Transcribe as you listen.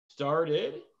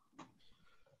started.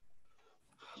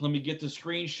 Let me get the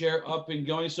screen share up and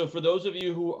going. So for those of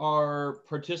you who are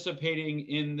participating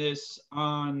in this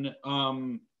on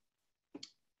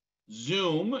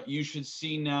Zoom, you should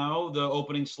see now the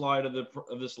opening slide of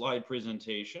the slide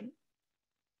presentation.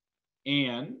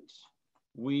 And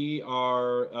we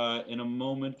are in a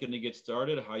moment going to get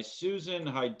started. Hi, Susan.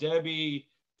 Hi, Debbie.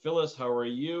 Phyllis, how are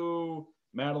you?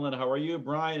 Madeline, how are you?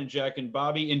 Brian and Jack and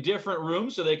Bobby in different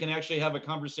rooms so they can actually have a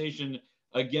conversation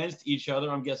against each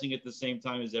other. I'm guessing at the same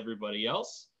time as everybody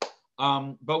else.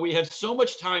 But we have so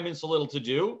much time and so little to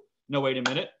do. No, wait a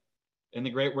minute. In the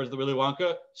great words of Willy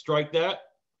Wonka, strike that,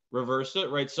 reverse it,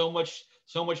 right? So much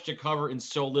to cover in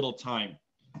so little time.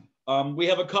 We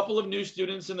have a couple of new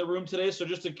students in the room today. So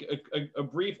just a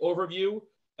brief overview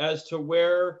as to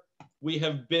where we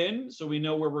have been so we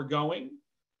know where we're going.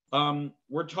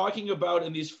 We're talking about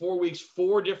in these 4 weeks,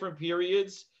 4 different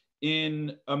periods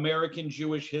in American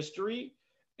Jewish history.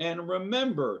 And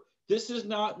remember, this is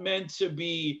not meant to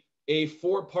be a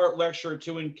 4-part lecture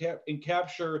to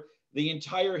encapture the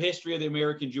entire history of the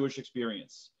American Jewish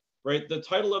experience, right? The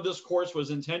title of this course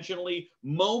was intentionally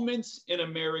Moments in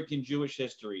American Jewish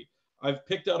History. I've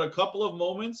picked out a couple of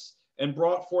moments and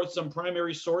brought forth some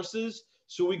primary sources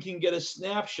so we can get a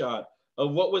snapshot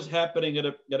of what was happening at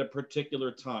a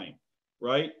particular time,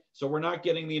 right? So we're not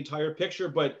getting the entire picture,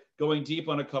 but going deep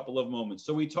on a couple of moments.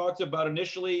 So we talked about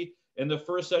initially in the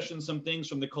first session some things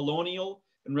from the colonial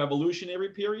and revolutionary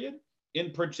period,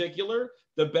 in particular,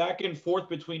 the back and forth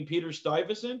between Peter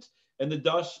Stuyvesant and the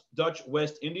Dutch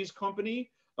West Indies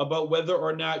Company about whether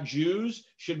or not Jews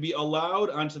should be allowed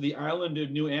onto the island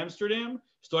of New Amsterdam.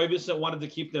 Stuyvesant wanted to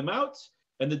keep them out,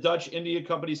 and the Dutch India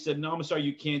Company said, no, I'm sorry,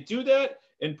 you can't do that,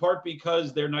 in part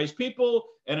because they're nice people,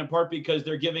 and in part because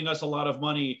they're giving us a lot of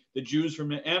money. The Jews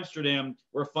from Amsterdam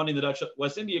were funding the Dutch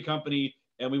West India Company,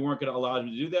 and we weren't going to allow them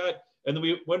to do that. And then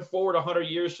we went forward 100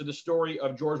 years to the story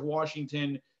of George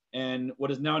Washington and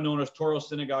what is now known as Toro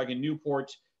Synagogue in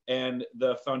Newport and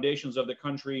the foundations of the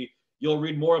country. You'll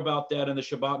read more about that in the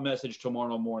Shabbat message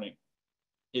tomorrow morning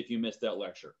if you missed that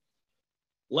lecture.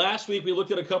 Last week, we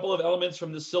looked at a couple of elements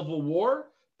from the Civil War.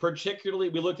 Particularly,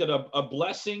 we looked at a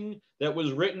blessing that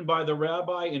was written by the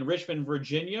rabbi in Richmond,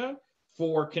 Virginia,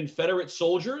 for Confederate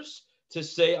soldiers to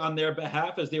say on their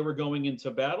behalf as they were going into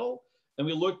battle. And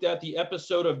we looked at the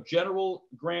episode of General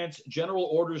Grant's General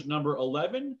Orders number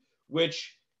 11,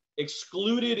 which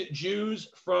excluded Jews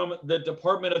from the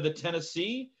Department of the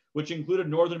Tennessee, which included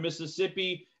northern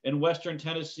Mississippi and western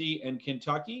Tennessee and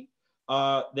Kentucky.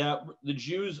 That the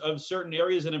Jews of certain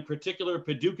areas, and in particular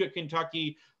Paducah,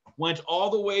 Kentucky, went all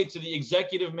the way to the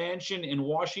executive mansion in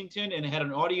Washington and had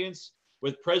an audience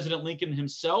with President Lincoln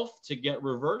himself to get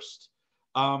reversed.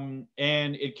 And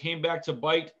it came back to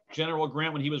bite General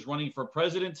Grant when he was running for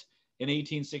president in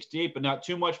 1868, but not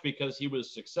too much because he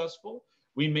was successful.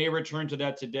 We may return to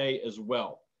that today as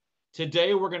well.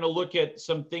 Today, we're going to look at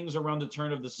some things around the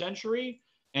turn of the century.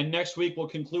 And next week, we'll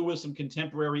conclude with some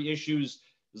contemporary issues,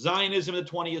 Zionism in the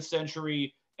 20th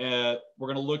century. We're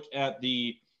going to look at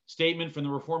the statement from the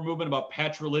Reform movement about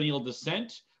patrilineal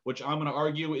descent, which I'm going to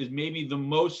argue is maybe the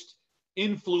most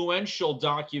influential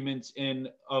document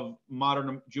of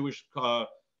modern Jewish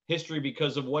history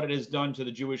because of what it has done to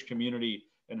the Jewish community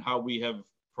and how we have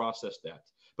processed that.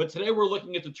 But today we're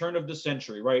looking at the turn of the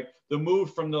century, right? The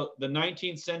move from the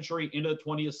 19th century into the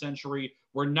 20th century.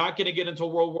 We're not going to get into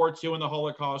World War II and the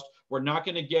Holocaust. We're not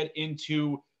going to get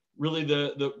into really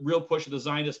the real push of the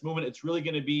Zionist movement. It's really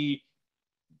going to be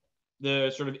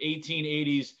the sort of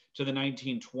 1880s to the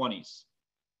 1920s.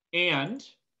 And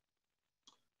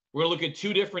we're going to look at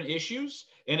 2 different issues.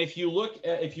 And if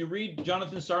you read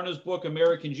Jonathan Sarna's book,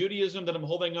 American Judaism, that I'm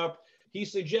holding up, he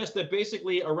suggests that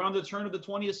basically around the turn of the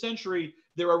 20th century,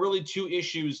 there are really 2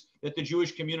 issues that the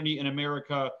Jewish community in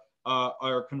America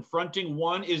are confronting.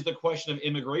 One is the question of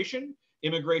immigration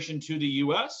to the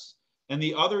US. And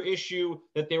the other issue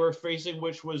that they were facing,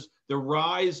 which was the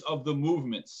rise of the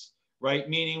movements, right?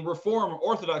 Meaning Reform,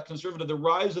 Orthodox, Conservative, the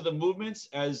rise of the movements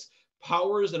as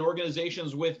powers and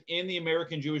organizations within the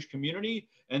American Jewish community,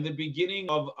 and the beginning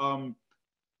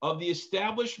of the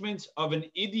establishment of an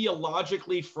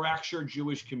ideologically fractured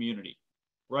Jewish community,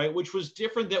 right? Which was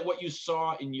different than what you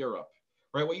saw in Europe,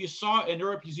 right? What you saw in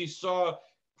Europe is you saw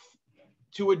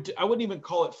I wouldn't even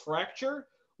call it fracture.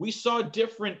 We saw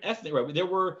different ethnic, right? There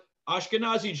were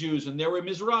Ashkenazi Jews, and there were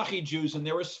Mizrahi Jews, and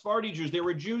there were Sephardi Jews. There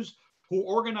were Jews who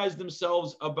organized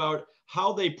themselves about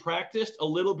how they practiced a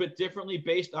little bit differently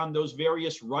based on those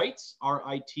various rites,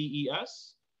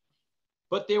 R-I-T-E-S,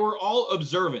 but they were all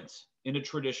observant in a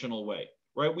traditional way,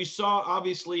 right? We saw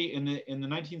obviously in the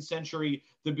 19th century,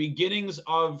 the beginnings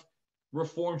of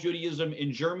Reform Judaism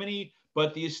in Germany,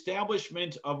 but the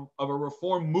establishment of a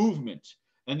Reform movement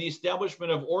and the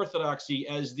establishment of Orthodoxy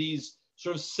as these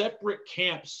sort of separate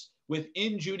camps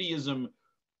within Judaism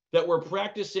that were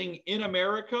practicing in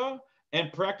America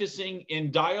and practicing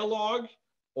in dialogue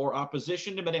or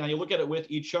opposition, depending on how you look at it, with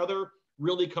each other,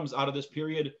 really comes out of this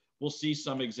period. We'll see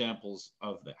some examples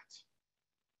of that.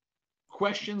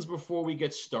 Questions before we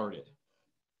get started?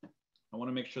 I want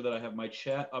to make sure that I have my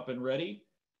chat up and ready.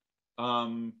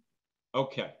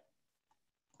 Okay,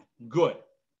 good.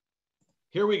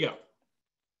 Here we go.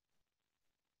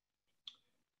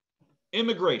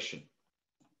 Immigration.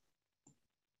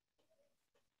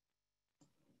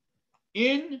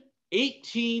 In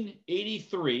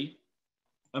 1883,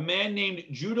 a man named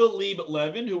Judah Leib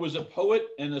Levin, who was a poet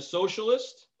and a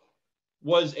socialist,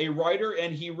 was a writer,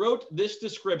 and he wrote this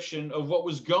description of what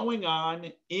was going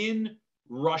on in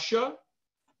Russia,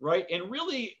 right? And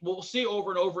really, we'll see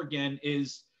over and over again,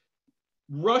 is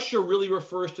Russia really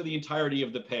refers to the entirety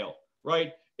of the Pale,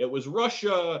 right? It was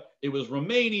Russia, it was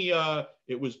Romania,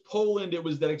 it was Poland, it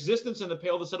was that existence in the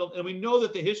Pale that settled. And we know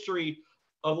that the history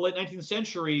of the late 19th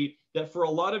century, that for a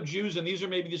lot of Jews, and these are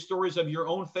maybe the stories of your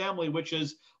own family, which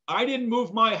is, I didn't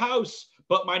move my house,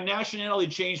 but my nationality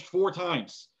changed 4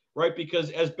 times, right?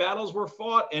 Because as battles were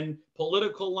fought and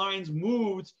political lines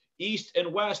moved east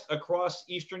and west across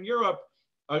Eastern Europe,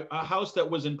 a house that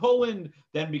was in Poland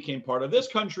then became part of this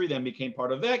country, then became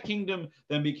part of that kingdom,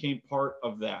 then became part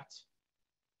of that.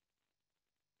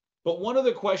 But one of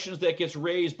the questions that gets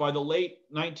raised by the late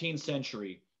 19th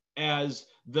century, as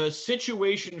the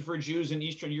situation for Jews in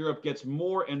Eastern Europe gets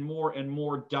more and more and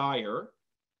more dire,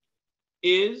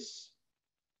 is,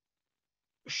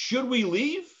 should we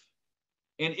leave?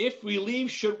 And if we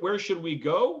leave, where should we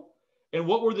go? And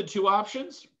what were the 2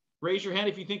 options? Raise your hand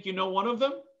if you think you know one of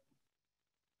them.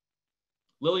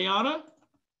 Liliana?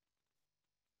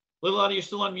 Liliana, you're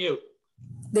still on mute.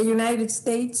 The United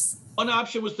States. One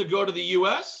option was to go to the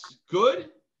U.S. Good.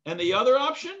 And the other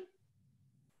option?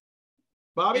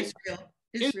 Bobby?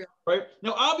 Israel. Right.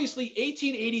 Now, obviously,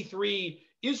 1883,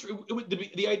 Israel,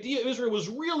 the idea of Israel was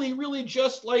really, really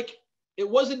just like, it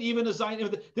wasn't even a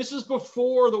Zionist. This is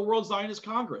before the World Zionist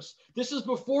Congress. This is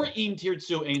before Im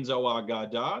Tirtzu Ein Zo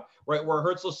Agada, right, where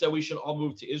Herzl said we should all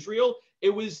move to Israel. It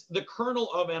was the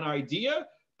kernel of an idea,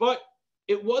 but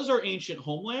it was our ancient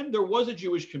homeland. There was a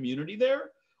Jewish community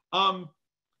there.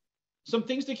 Some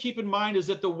things to keep in mind is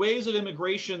that the waves of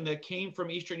immigration that came from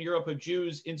Eastern Europe of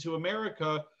Jews into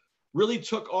America really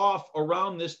took off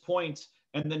around this point,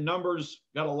 and the numbers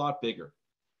got a lot bigger.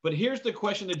 But here's the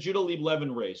question that Judah Leib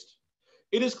Levin raised.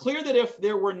 It is clear that if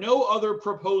there were no other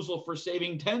proposal for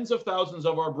saving tens of thousands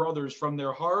of our brothers from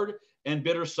their hard and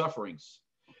bitter sufferings,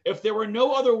 if there were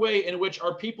no other way in which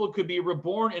our people could be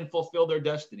reborn and fulfill their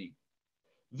destiny,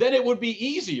 then it would be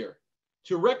easier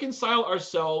to reconcile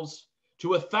ourselves to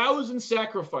 1,000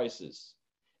 sacrifices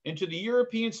and to the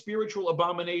European spiritual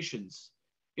abominations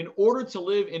in order to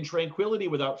live in tranquility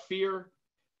without fear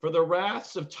for the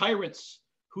wraths of tyrants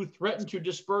who threaten to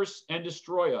disperse and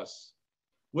destroy us,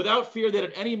 without fear that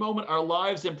at any moment our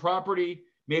lives and property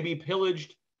may be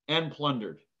pillaged and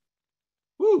plundered.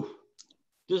 Whew.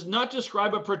 Does not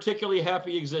describe a particularly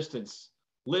happy existence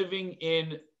living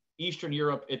in Eastern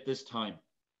Europe at this time.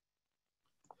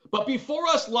 But before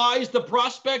us lies the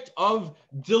prospect of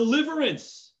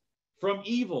deliverance from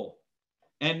evil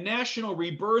and national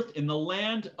rebirth in the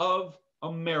land of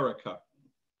America.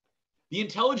 The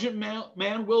intelligent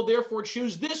man will therefore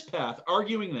choose this path,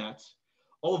 arguing that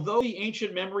although the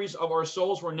ancient memories of our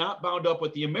souls were not bound up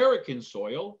with the American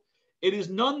soil, it is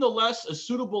nonetheless a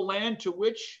suitable land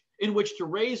in which to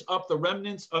raise up the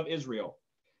remnants of Israel.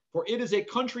 For it is a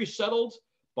country settled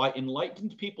by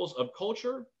enlightened peoples of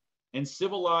culture and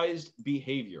civilized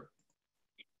behavior.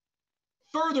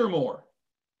 Furthermore,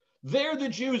 there the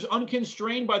Jews,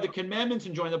 unconstrained by the commandments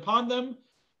enjoined upon them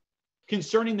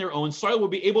concerning their own soil, will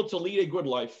be able to lead a good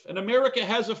life. And America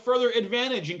has a further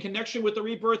advantage in connection with the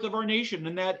rebirth of our nation,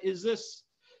 and that is this.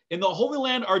 In the Holy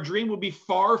Land, our dream would be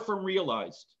far from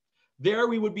realized. There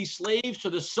we would be slaves to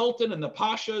the Sultan and the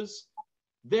Pashas.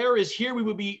 There as here we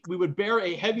would bear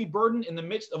a heavy burden in the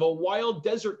midst of a wild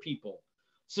desert people,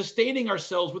 sustaining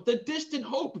ourselves with the distant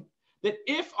hope that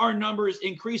if our numbers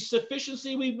increase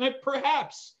sufficiently, we might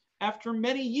perhaps, after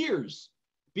many years,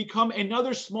 become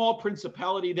another small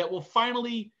principality that will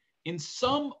finally, in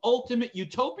some ultimate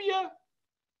utopia,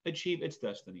 achieve its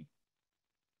destiny.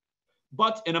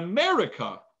 But in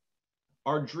America,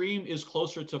 our dream is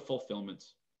closer to fulfillment.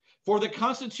 For the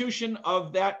Constitution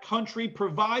of that country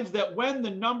provides that when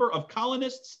the number of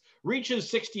colonists reaches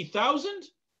 60,000,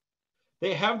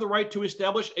 They have the right to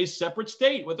establish a separate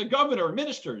state with a governor,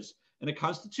 ministers, and a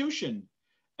constitution,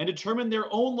 and determine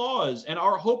their own laws. And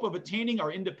our hope of attaining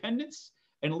our independence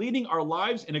and leading our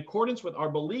lives in accordance with our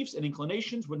beliefs and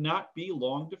inclinations would not be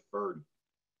long deferred.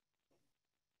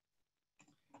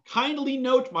 Kindly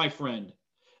note, my friend,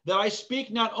 that I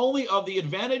speak not only of the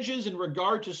advantages in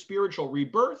regard to spiritual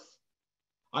rebirth.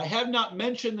 I have not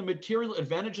mentioned the material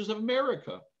advantages of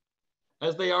America,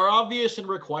 as they are obvious and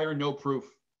require no proof.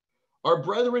 Our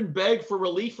brethren beg for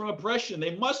relief from oppression.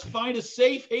 They must find a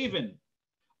safe haven.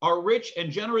 Our rich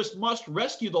and generous must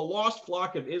rescue the lost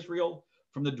flock of Israel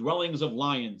from the dwellings of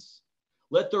lions.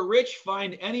 Let the rich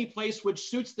find any place which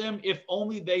suits them, if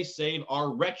only they save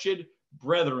our wretched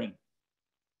brethren.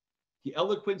 The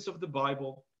eloquence of the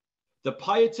Bible, the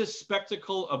pietist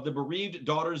spectacle of the bereaved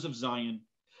daughters of Zion,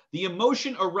 the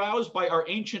emotion aroused by our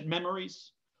ancient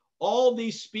memories, all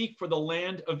these speak for the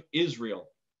land of Israel.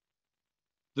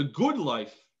 The good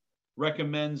life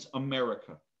recommends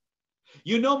America.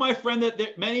 You know, my friend,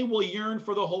 that many will yearn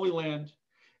for the Holy Land,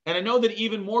 and I know that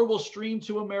even more will stream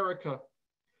to America.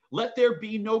 Let there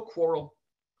be no quarrel.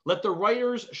 Let the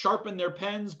writers sharpen their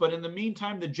pens, but in the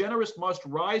meantime, the generous must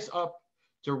rise up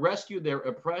to rescue their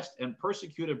oppressed and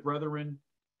persecuted brethren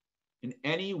in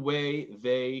any way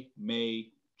they may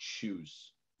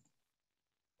choose.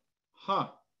 Huh.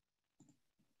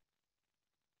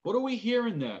 What do we hear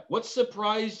in that? What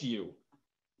surprised you?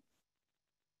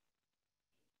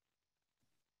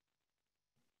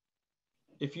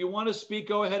 If you want to speak,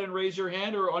 go ahead and raise your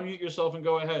hand or unmute yourself and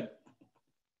go ahead.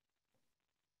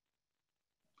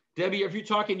 Debbie, if you're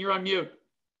talking, you're on mute.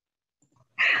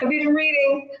 I've been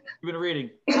reading. You've been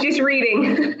reading. It's just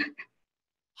reading.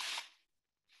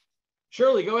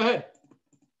 Shirley, go ahead.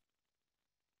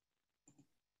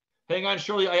 Hang on,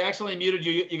 Shirley. I accidentally muted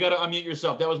you. You got to unmute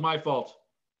yourself. That was my fault.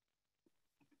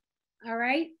 All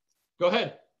right. Go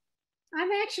ahead.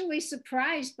 I'm actually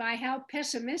surprised by how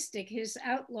pessimistic his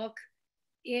outlook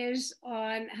is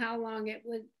on how long it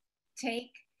would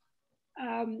take,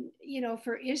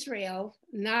 for Israel,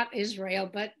 not Israel,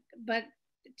 but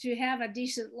to have a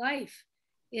decent life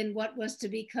in what was to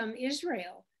become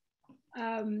Israel.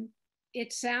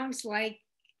 It sounds like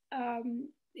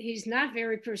he's not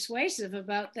very persuasive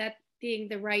about that being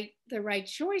the right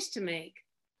choice to make.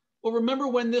 Well, remember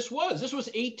when this was? This was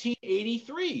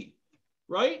 1883,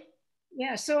 right?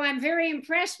 Yeah, so I'm very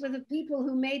impressed with the people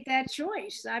who made that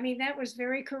choice. I mean, that was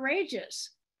very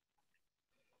courageous.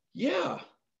 Yeah.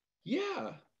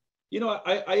 You know,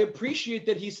 I appreciate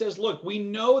that he says, look, we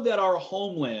know that our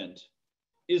homeland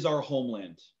is our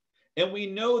homeland. And we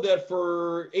know that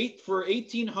for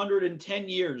 1,810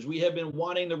 years, we have been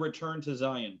wanting to return to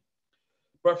Zion.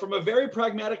 But from a very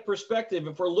pragmatic perspective,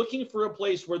 if we're looking for a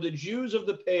place where the Jews of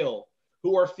the Pale,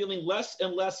 who are feeling less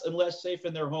and less and less safe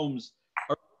in their homes,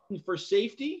 are looking for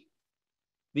safety,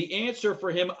 the answer for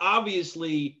him,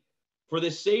 obviously, for the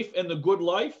safe and the good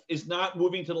life is not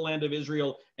moving to the land of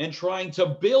Israel and trying to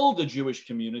build a Jewish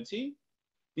community.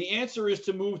 The answer is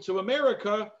to move to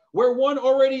America, where one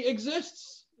already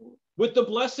exists, with the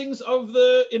blessings of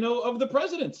the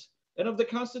president and of the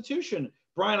Constitution.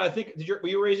 Brian, I think, were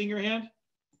you raising your hand?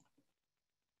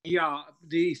 Yeah,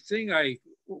 the thing I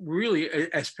really,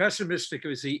 as pessimistic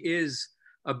as he is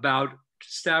about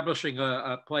establishing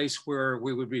a place where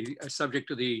we would be subject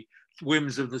to the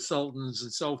whims of the sultans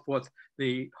and so forth,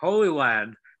 the Holy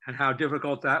Land, and how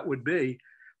difficult that would be,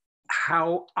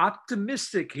 how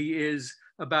optimistic he is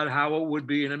about how it would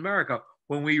be in America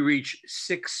when we reach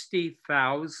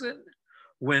 60,000,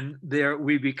 when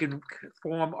we can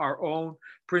form our own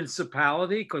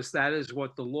principality, because that is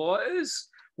what the law is,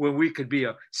 when we could be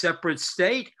a separate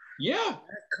state. Yeah.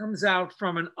 That comes out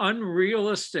from an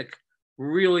unrealistic,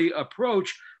 really,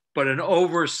 approach, but an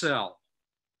oversell.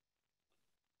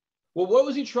 Well, what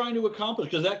was he trying to accomplish?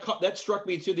 Because that struck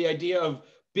me to the idea of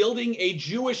building a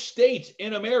Jewish state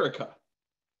in America.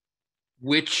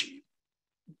 Which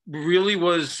really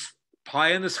was pie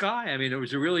in the sky. I mean, it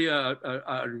was really a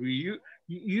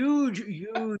huge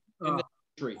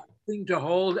thing to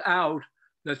hold out,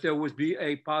 that there would be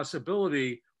a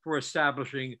possibility for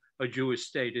establishing a Jewish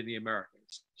state in the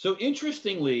Americas. So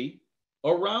interestingly,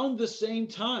 around the same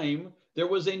time, there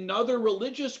was another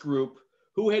religious group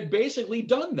who had basically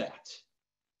done that,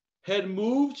 had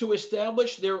moved to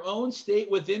establish their own state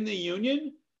within the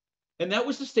Union, and that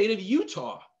was the state of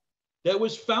Utah, that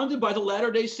was founded by the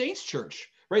Latter-day Saints Church,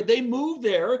 right? They moved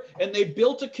there and they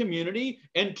built a community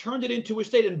and turned it into a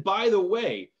state. And by the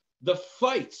way, the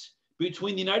fight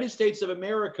between the United States of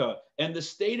America and the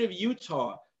state of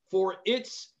Utah for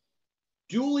its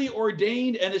duly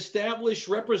ordained and established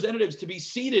representatives to be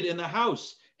seated in the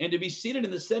House and to be seated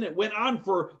in the Senate went on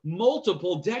for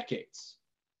multiple decades.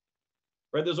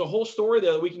 Right? There's a whole story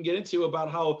there that we can get into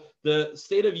about how the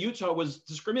state of Utah was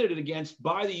discriminated against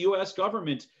by the U.S.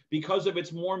 government because of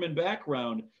its Mormon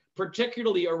background,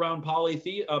 particularly around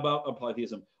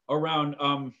polytheism, around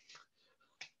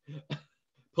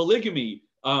polygamy.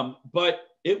 But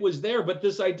it was there. But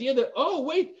this idea that, oh,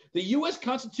 wait, the U.S.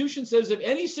 Constitution says if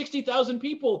any 60,000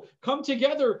 people come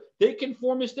together, they can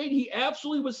form a state. He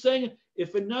absolutely was saying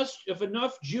if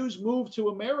enough Jews move to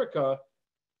America,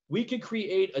 we could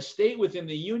create a state within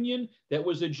the Union that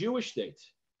was a Jewish state,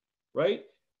 right?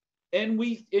 And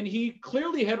he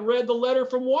clearly had read the letter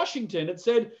from Washington. It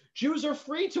said Jews are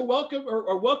free to welcome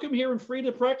or welcome here and free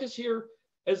to practice here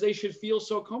as they should feel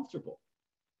so comfortable.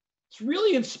 It's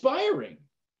really inspiring.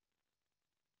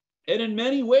 And in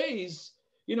many ways,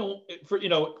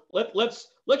 let's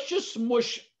just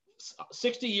smush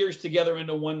 60 years together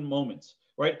into one moment,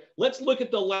 right? Let's look at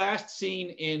the last scene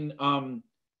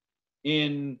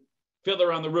in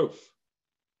Fiddler on the Roof,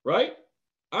 right?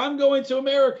 I'm going to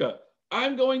America.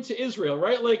 I'm going to Israel,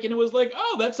 right? Like, and it was like,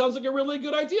 oh, that sounds like a really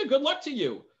good idea. Good luck to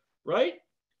you, right?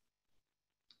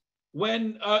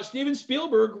 When Steven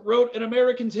Spielberg wrote An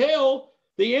American Tail,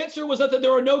 the answer was that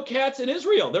there are no cats in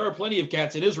Israel. There are plenty of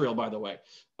cats in Israel, by the way,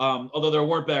 although there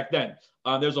weren't back then.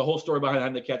 There's a whole story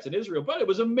behind the cats in Israel, but it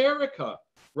was America,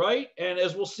 right? And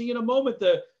as we'll see in a moment,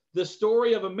 the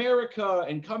story of America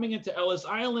and coming into Ellis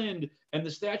Island and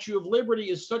the Statue of Liberty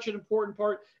is such an important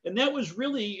part. And that was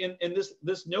really, and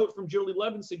this note from Julie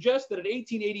Levin suggests that in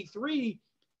 1883,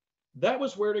 that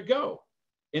was where to go.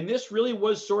 And this really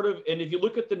was sort of, and if you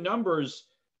look at the numbers,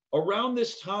 around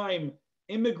this time,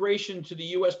 immigration to the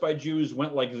US by Jews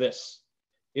went like this.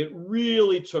 It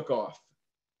really took off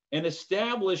and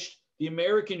established the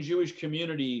American Jewish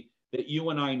community that you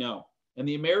and I know. And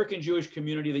the American Jewish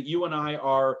community that you and I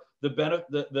are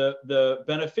the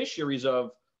beneficiaries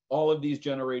of all of these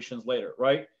generations later,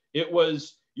 right? It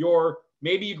was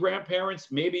maybe your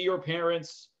grandparents, maybe your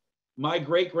parents, my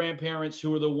great-grandparents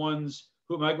who were the ones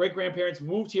who, my great-grandparents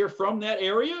moved here from that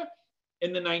area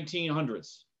in the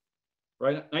 1900s,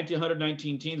 right? 1900,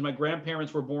 19 teens. My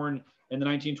grandparents were born in the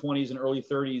 1920s and early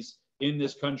 30s in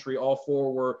this country. All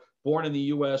four were born in the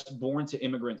US, born to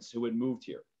immigrants who had moved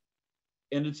here.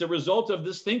 And it's a result of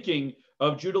this thinking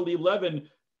of Judah Lee Levin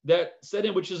that said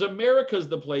in which is America's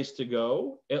the place to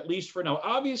go, at least for now.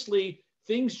 Obviously,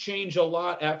 things change a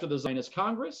lot after the Zionist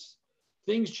Congress.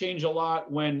 Things change a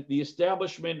lot when the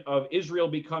establishment of Israel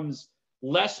becomes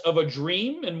less of a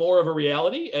dream and more of a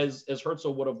reality, as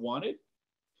Herzl would have wanted.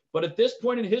 But at this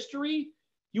point in history,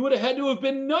 you would have had to have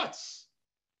been nuts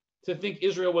to think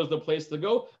Israel was the place to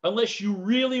go, unless you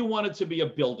really wanted to be a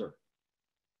builder.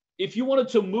 If you wanted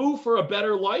to move for a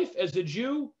better life as a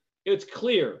Jew, it's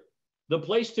clear. The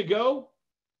place to go,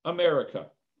 America.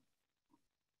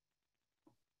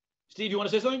 Steve, you want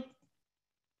to say something?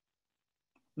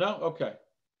 No? Okay.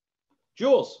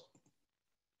 Jules.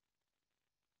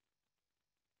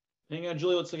 Hang on,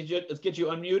 Julie. Let's get you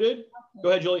unmuted. Go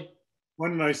ahead, Julie.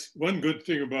 One good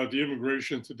thing about the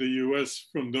immigration to the U.S.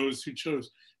 from those who chose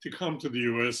to come to the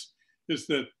U.S. is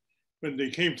that when they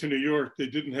came to New York, they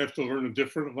didn't have to learn a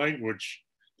different language.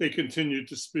 They continued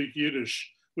to speak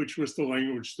Yiddish, which was the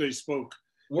language they spoke.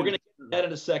 We're going to get to that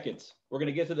in a second. We're going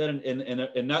to get to that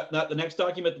in not the next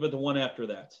document, but the one after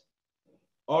that.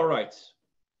 All right.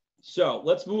 So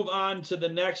let's move on to the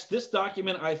next. This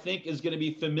document, I think, is going to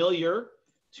be familiar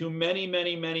to many,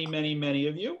 many, many, many, many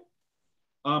of you.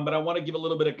 But I want to give a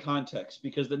little bit of context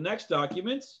because the next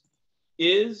document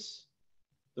is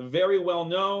the very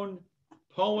well-known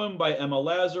poem by Emma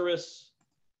Lazarus,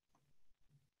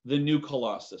 The New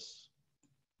Colossus.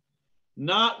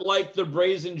 Not like the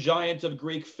brazen giant of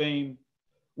Greek fame,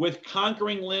 with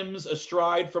conquering limbs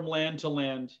astride from land to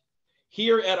land,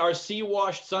 here at our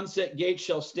sea-washed sunset gate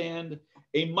shall stand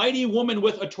a mighty woman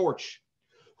with a torch,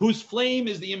 whose flame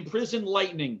is the imprisoned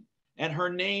lightning, and her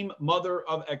name Mother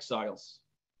of Exiles.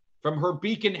 From her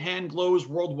beacon hand glows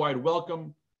worldwide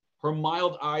welcome, her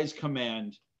mild eyes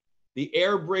command the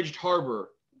air-bridged harbor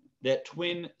that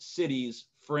twin cities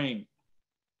frame.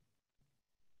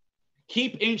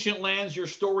 Keep ancient lands your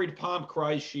storied pomp,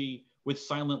 cries she with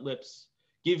silent lips.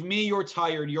 Give me your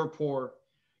tired, your poor,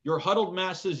 your huddled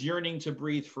masses yearning to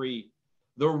breathe free,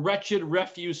 the wretched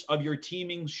refuse of your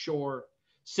teeming shore.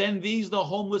 Send these the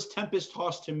homeless tempest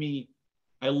tossed to me.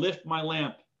 I lift my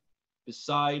lamp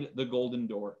beside the golden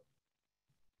door.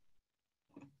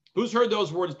 Who's heard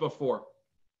those words before?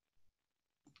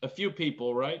 A few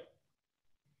people, right?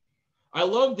 I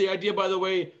love the idea, by the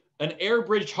way, an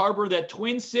air-bridged harbor that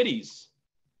twin cities.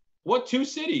 What two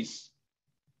cities?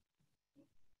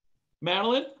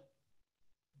 Madeline?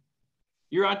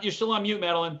 You're still on mute,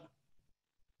 Madeline.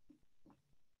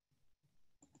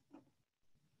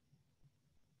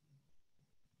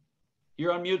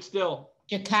 You're on mute still.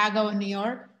 Chicago and New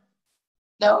York?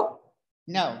 No.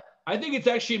 No. I think it's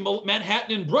actually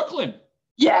Manhattan and Brooklyn.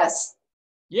 Yes.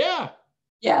 Yeah.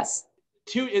 Yes.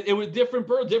 It was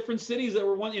different cities that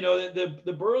were one,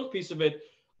 the boroughs piece of it.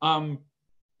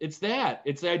 It's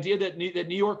the idea that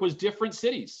New York was different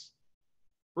cities.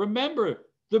 Remember,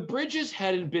 the bridges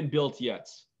hadn't been built yet.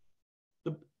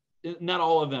 Not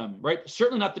all of them, right?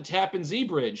 Certainly not the Tappan Zee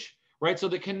Bridge, right? So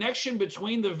the connection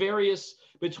between the various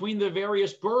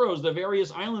boroughs, the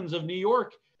various islands of New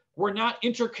York, were not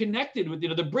interconnected with,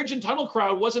 the bridge and tunnel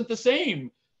crowd wasn't the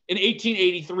same in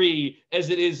 1883 as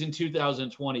it is in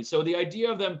 2020. So the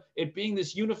idea of it being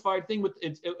this unified thing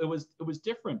it was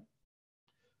different.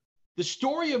 The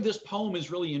story of this poem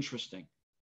is really interesting,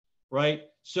 right?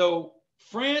 So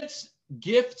France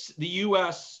gifts the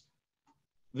US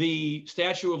the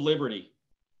Statue of Liberty,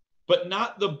 but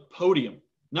not the podium,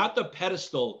 not the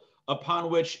pedestal upon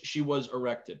which she was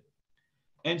erected.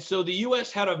 And so the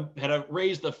US had to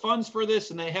raise the funds for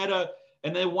this, and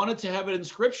they wanted to have an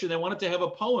inscription. They wanted to have a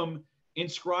poem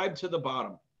inscribed to the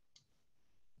bottom.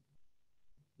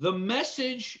 The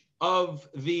message of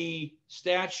the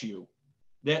statue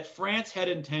that France had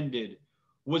intended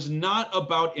was not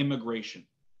about immigration.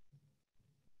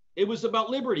 It was about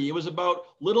liberty. It was about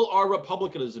little r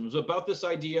republicanism. It was about this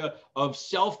idea of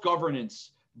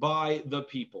self-governance by the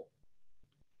people.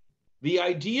 The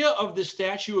idea of the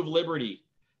Statue of Liberty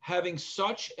having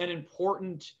such an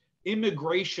important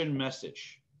immigration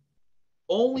message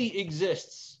only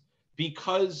exists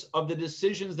because of the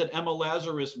decisions that Emma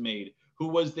Lazarus made, who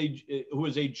was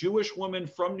a Jewish woman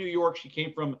from New York. She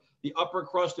came from the upper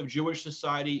crust of Jewish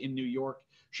society in New York.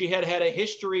 She had a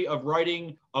history of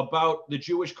writing about the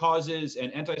Jewish causes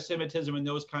and anti-Semitism and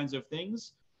those kinds of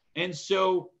things. And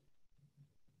so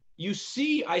you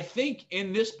see, I think,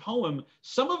 in this poem,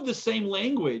 some of the same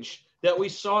language that we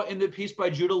saw in the piece by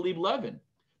Judah Lieb-Levin,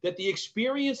 that the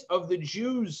experience of the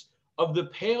Jews of the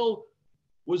Pale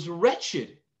was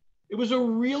wretched. It was a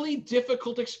really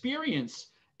difficult experience.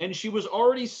 And she was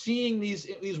already seeing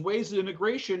these ways of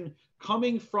immigration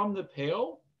coming from the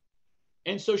Pale.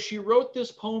 And so she wrote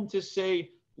this poem to say,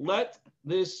 let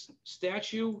this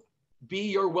statue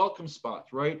be your welcome spot,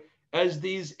 right? As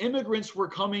these immigrants were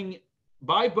coming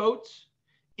by boat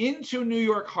into New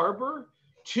York Harbor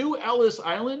to Ellis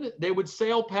Island, they would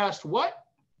sail past what?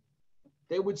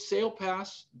 They would sail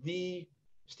past the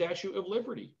Statue of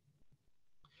Liberty.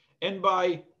 And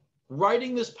by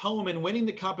writing this poem and winning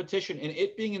the competition and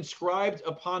it being inscribed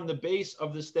upon the base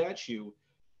of the statue,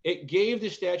 it gave the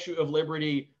Statue of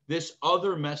Liberty this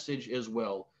other message as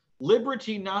well.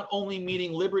 Liberty, not only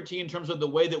meaning liberty in terms of the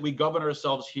way that we govern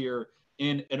ourselves here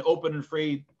in an open and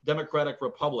free democratic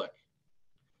republic,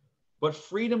 but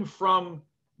freedom from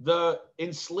the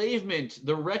enslavement,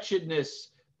 the wretchedness,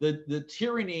 the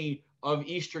tyranny of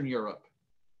Eastern Europe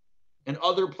and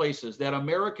other places, that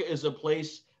America is a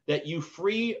place that you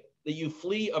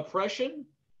flee oppression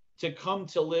to come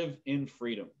to live in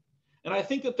freedom. And I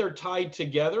think that they're tied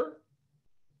together,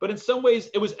 but in some ways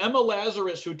it was Emma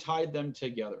Lazarus who tied them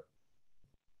together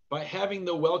by having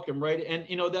the welcome, right? And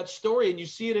that story, and you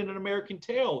see it in An American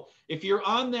Tale. If you're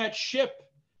on that ship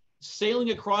sailing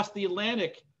across the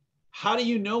Atlantic, how do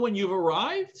you know when you've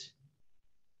arrived?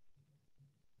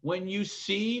 When you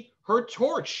see her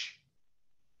torch,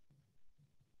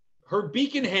 her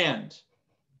beacon hand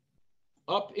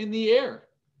up in the air.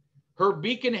 Her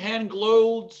beacon hand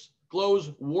glows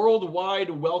worldwide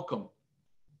welcome.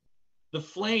 The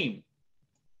flame.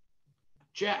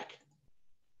 Jack,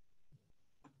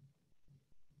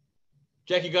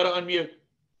 you got to unmute.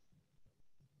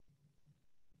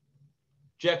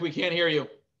 Jack, we can't hear you.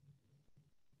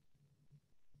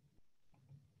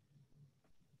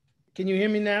 Can you hear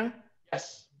me now?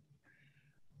 Yes.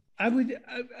 I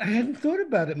hadn't thought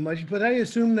about it much, but I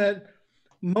assume that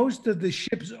most of the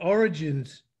ship's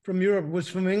origins from Europe was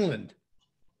from England.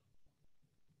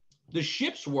 The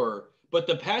ships were, but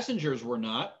the passengers were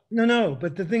not. No,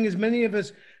 but the thing is, many of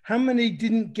us, how many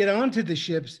didn't get onto the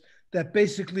ships that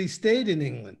basically stayed in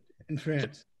England and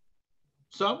France?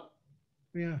 Some?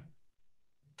 Yeah.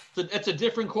 So it's a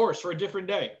different course for a different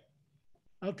day.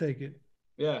 I'll take it.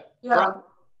 Yeah. Yeah.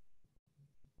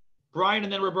 Brian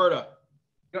and then Roberta.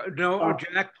 No,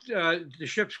 Jack, the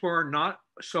ships were not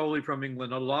solely from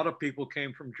England. A lot of people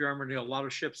came from Germany. A lot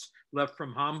of ships left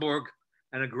from Hamburg,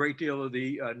 and a great deal of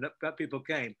the people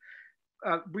came.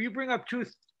 When you bring up two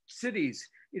cities,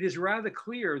 it is rather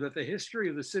clear that the history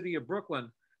of the city of Brooklyn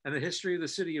and the history of the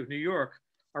city of New York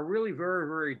are really very,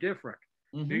 very different.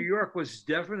 Mhm. New York was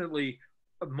definitely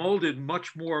molded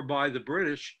much more by the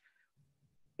British.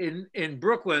 In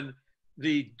Brooklyn,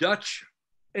 the Dutch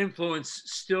influence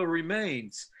still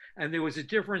remains. And there was a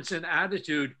difference in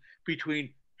attitude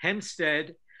between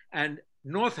Hempstead and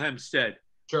North Hempstead.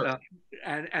 Sure.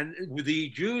 And the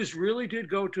Jews really did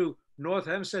go to North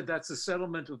Hempstead. That's the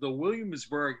settlement of the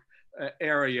Williamsburg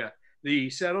area.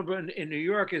 The settlement in New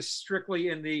York is strictly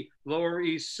in the Lower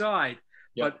East Side.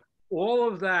 Yep. But all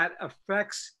of that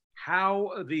affects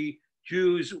how the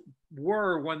Jews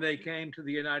were when they came to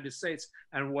the United States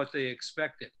and what they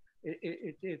expected.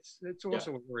 It's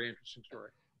also a very interesting story.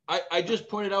 I just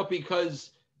pointed out because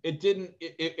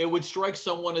it would strike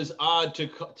someone as odd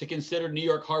to consider New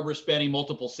York Harbor spanning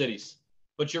multiple cities.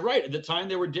 But you're right. At the time,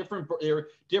 there were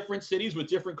different cities with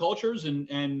different cultures,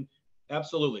 and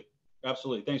absolutely.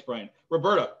 Thanks, Brian.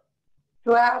 Roberta.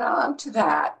 To add on to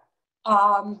that,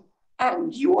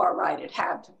 and you are right, it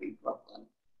had to be Brooklyn.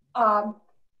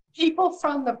 People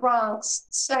from the Bronx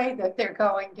say that they're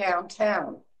going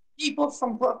downtown. People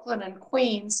from Brooklyn and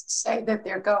Queens say that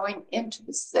they're going into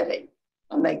the city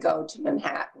when they go to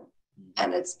Manhattan.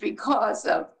 And it's because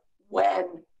of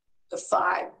when the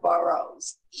 5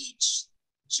 boroughs each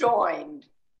joined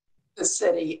the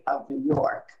city of New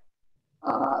York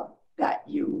that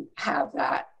you have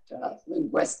that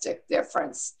linguistic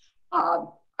difference.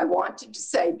 I wanted to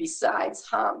say, besides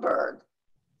Hamburg,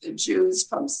 the Jews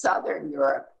from Southern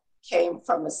Europe came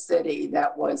from a city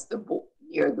that was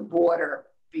near the border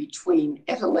between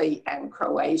Italy and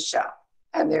Croatia.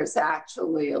 And there's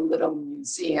actually a little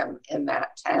museum in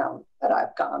that town that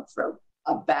I've gone through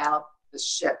about the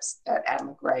ships that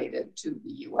emigrated to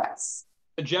the US.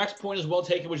 Jack's point is well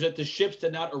taken, was that the ships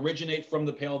did not originate from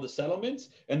the Pale of the Settlements,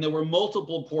 and there were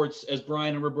multiple ports, as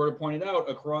Brian and Roberta pointed out,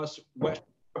 across West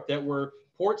Europe that were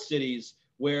port cities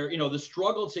where, the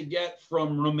struggle to get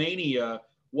from Romania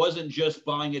wasn't just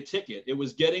buying a ticket. It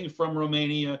was getting from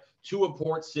Romania to a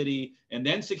port city and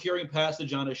then securing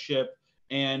passage on a ship.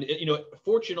 And,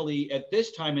 fortunately, at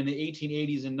this time in the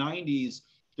 1880s and 90s,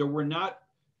 there were not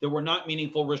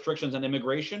meaningful restrictions on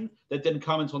immigration. That didn't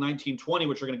come until 1920,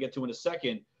 which we're going to get to in a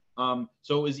second.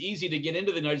 So it was easy to get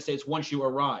into the United States once you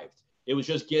arrived. It was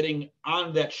just getting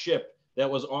on that ship that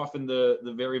was often the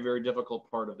very, very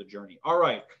difficult part of the journey. All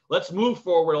right, let's move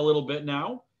forward a little bit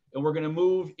now. And we're going to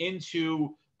move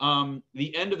into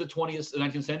the end of the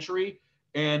 19th century.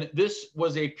 And this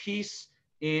was a piece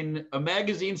in a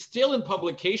magazine still in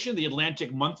publication, the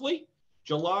Atlantic Monthly,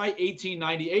 July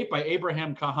 1898, by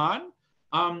Abraham Kahan.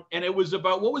 And it was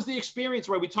about what was the experience,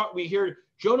 right? We hear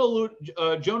Judah Lieb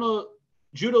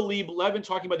Levin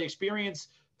talking about the experience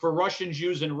for Russian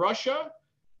Jews in Russia.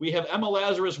 We have Emma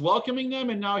Lazarus welcoming them.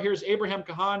 And now here's Abraham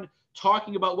Kahan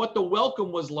talking about what the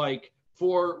welcome was like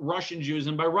for Russian Jews.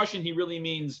 And by Russian, he really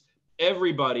means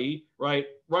everybody, right?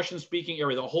 Russian speaking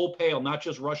area, the whole Pale, not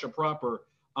just Russia proper.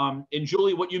 And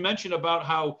Julie, what you mentioned about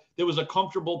how there was a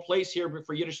comfortable place here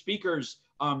for Yiddish speakers,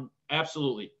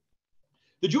 absolutely.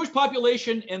 The Jewish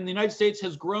population in the United States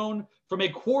has grown from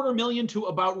 250,000 to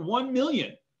about 1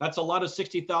 million. That's a lot of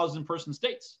 60,000 person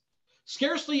states.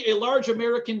 Scarcely a large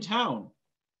American town,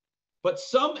 but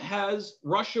some have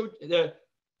Russia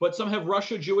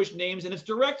Jewish names in its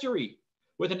directory,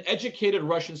 with an educated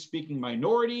Russian-speaking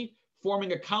minority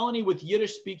forming a colony within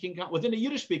a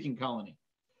Yiddish-speaking colony.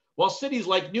 While cities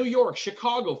like New York,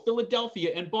 Chicago,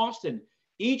 Philadelphia, and Boston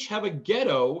each have a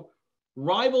ghetto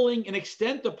rivaling in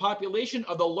extent the population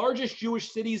of the largest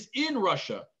Jewish cities in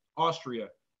Russia, Austria,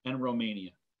 and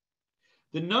Romania.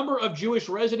 The number of Jewish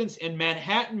residents in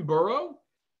Manhattan borough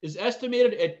is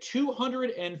estimated at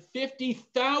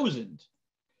 250,000,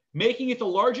 making it the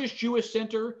largest Jewish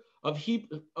center of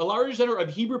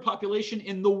Hebrew population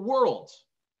in the world.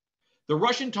 The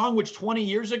Russian tongue, which 20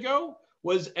 years ago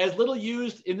was as little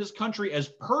used in this country as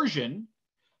Persian,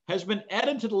 has been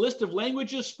added to the list of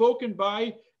languages spoken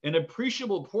by an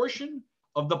appreciable portion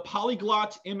of the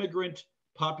polyglot immigrant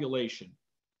population.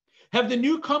 Have the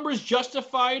newcomers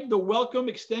justified the welcome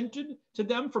extended to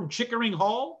them from Chickering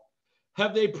Hall?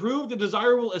 Have they proved a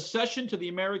desirable accession to the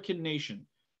American nation?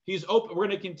 He's open. We're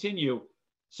going to continue.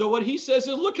 So what he says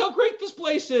is, look how great this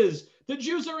place is. The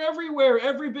Jews are everywhere.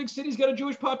 Every big city's got a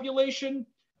Jewish population.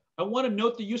 I want to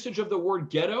note the usage of the word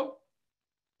ghetto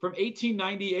from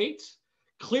 1898,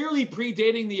 clearly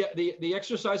predating the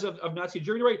exercise of Nazi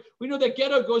Germany, right? We know that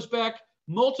ghetto goes back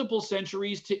multiple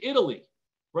centuries to Italy,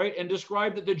 right? And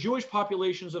described the Jewish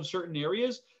populations of certain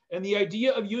areas. And the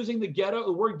idea of using the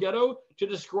word ghetto to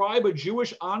describe a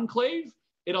Jewish enclave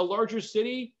in a larger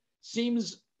city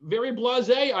seems very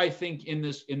blasé, I think, in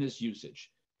this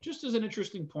usage. Just as an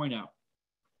interesting point out.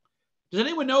 Does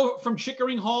anyone know from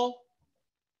Chickering Hall?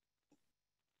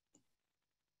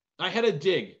 I had a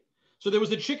dig. So there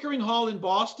was a Chickering Hall in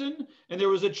Boston, and there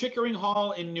was a Chickering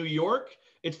Hall in New York.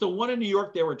 It's the one in New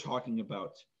York they were talking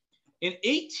about. In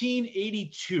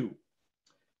 1882,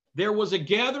 there was a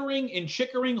gathering in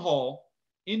Chickering Hall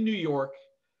in New York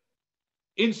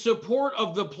in support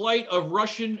of the plight of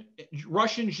Russian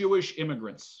Jewish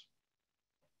immigrants.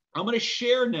 I'm going to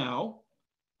share now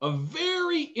a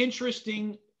very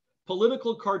interesting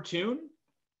political cartoon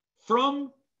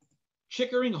from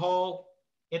Chickering Hall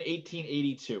in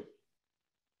 1882.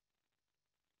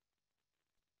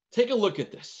 Take a look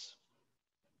at this.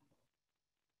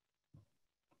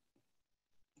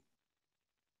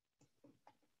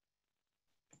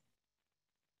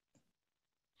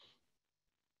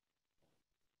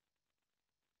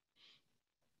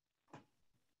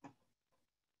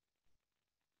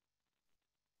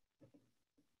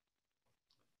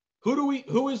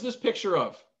 Who is this picture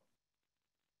of?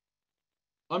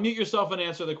 Unmute yourself and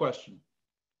answer the question.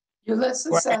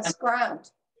 Ulysses S.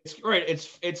 Grant. It's right.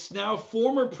 It's now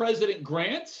former President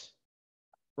Grant,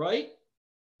 right?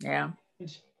 Yeah.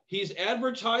 And he's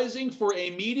advertising for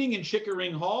a meeting in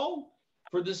Chickering Hall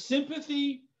for the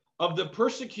sympathy of the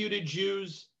persecuted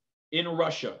Jews in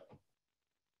Russia.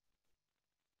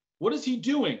 What is he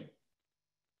doing?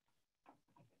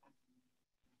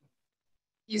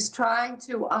 He's trying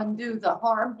to undo the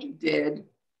harm he did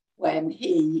when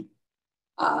he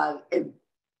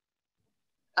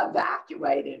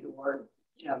evacuated or,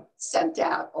 sent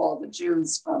out all the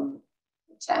Jews from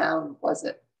the town. Was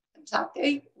it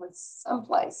Kentucky? Was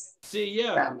someplace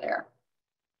around there.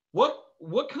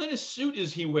 What kind of suit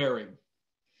is he wearing?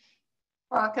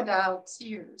 Crocodile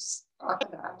tears.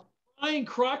 Crocodile. Crying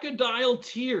crocodile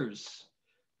tears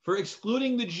for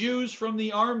excluding the Jews from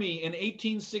the army in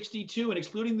 1862 and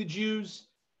excluding the Jews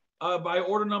by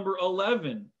order number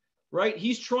 11, right?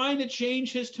 He's trying to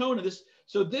change his tone.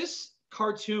 So this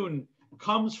cartoon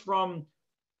comes from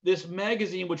this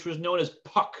magazine, which was known as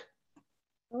Puck.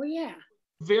 Oh, yeah.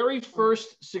 Very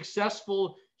first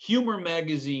successful humor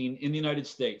magazine in the United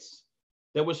States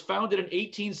that was founded in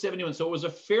 1871. So it was a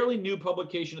fairly new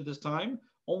publication at this time,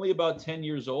 only about 10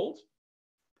 years old.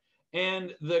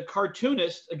 And the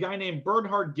cartoonist, a guy named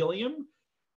Bernhard Gilliam,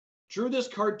 drew this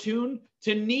cartoon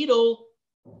to needle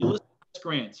Ulysses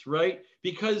Grant, right?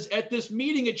 Because at this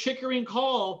meeting at Chickering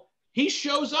Hall, he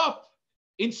shows up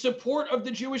in support of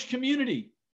the Jewish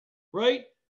community, right?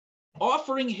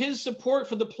 Offering his support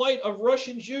for the plight of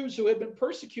Russian Jews who had been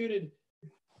persecuted.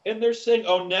 And they're saying,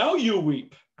 oh, now you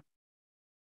weep.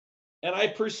 And I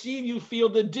perceive you feel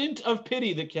the dint of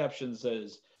pity, the caption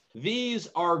says. These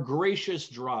are gracious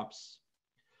drops.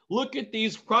 Look at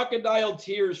these crocodile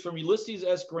tears from Ulysses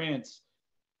S. Grant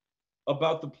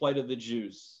about the plight of the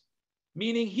Jews.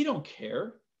 Meaning he don't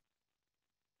care.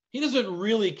 He doesn't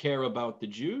really care about the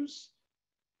Jews.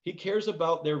 He cares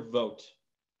about their vote.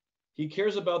 He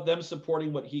cares about them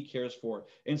supporting what he cares for.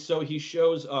 And so he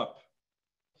shows up.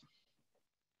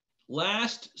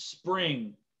 Last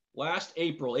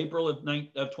April of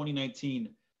 2019,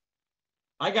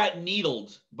 I got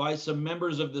needled by some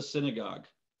members of the synagogue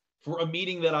for a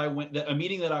meeting that I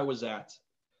was at.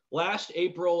 Last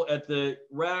April at the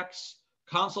RAC's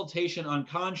Consultation on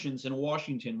Conscience in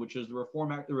Washington, which is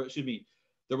the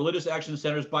Religious Action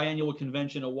Center's biannual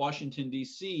convention in Washington,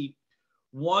 D.C.,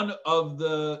 one of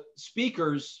the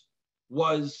speakers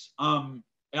was Al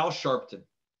Sharpton.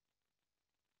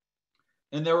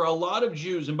 And there were a lot of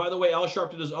Jews. And by the way, Al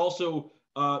Sharpton is also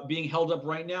being held up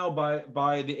right now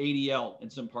by the ADL in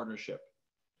some partnership.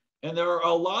 And there are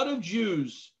a lot of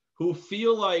Jews who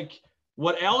feel like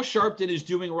what Al Sharpton is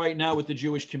doing right now with the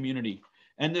Jewish community,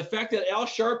 and the fact that Al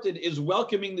Sharpton is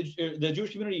welcoming the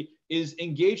Jewish community, is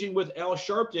engaging with Al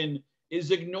Sharpton,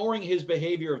 is ignoring his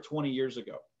behavior of 20 years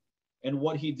ago and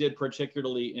what he did,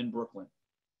 particularly in Brooklyn.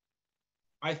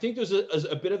 I think there's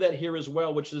a bit of that here as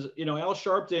well, which is, Al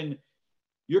Sharpton,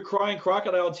 you're crying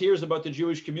crocodile tears about the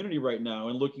Jewish community right now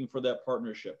and looking for that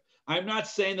partnership. I'm not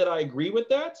saying that I agree with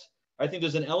that. I think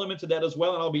there's an element to that as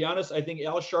well. And I'll be honest, I think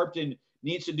Al Sharpton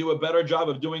needs to do a better job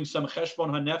of doing some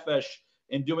cheshbon hanefesh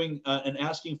and doing and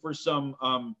asking for some,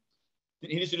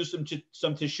 he needs to do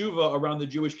some teshuva around the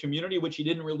Jewish community, which he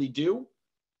didn't really do.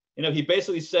 He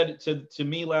basically said to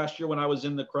me last year when I was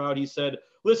in the crowd, he said,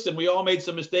 listen, we all made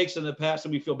some mistakes in the past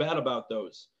and we feel bad about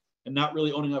those, and not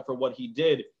really owning up for what he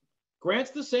did.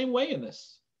 Grant's the same way in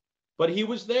this, but he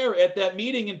was there at that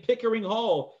meeting in Pickering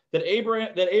Hall that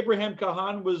Abraham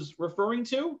Kahan was referring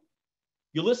to.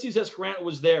 Ulysses S. Grant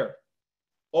was there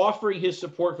offering his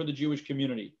support for the Jewish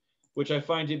community, which I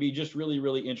find to be just really,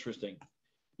 really interesting.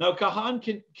 Now, Kahan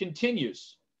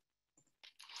continues.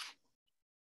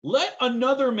 Let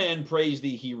another man praise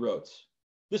thee, he wrote.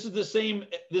 This is the same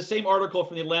article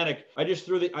from the Atlantic. I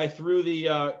threw the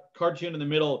cartoon in the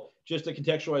middle just to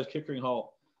contextualize Kickering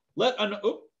Hall.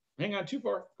 Hang on, too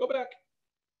far. Go back.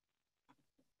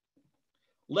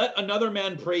 Let another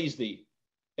man praise thee,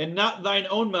 and not thine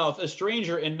own mouth, a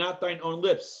stranger, and not thine own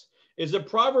lips, is a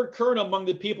proverb current among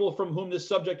the people from whom the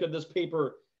subject of this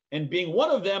paper, and being one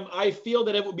of them, I feel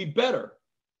that it would be better,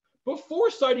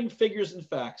 before citing figures and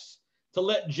facts, to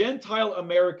let Gentile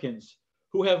Americans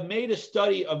who have made a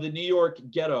study of the New York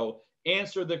ghetto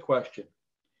answer the question.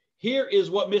 Here is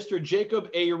what Mr. Jacob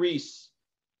A. Reese,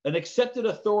 an accepted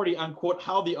authority on, quote,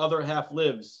 how the other half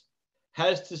lives,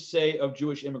 has to say of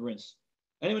Jewish immigrants.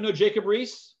 Anyone know Jacob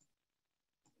Reese?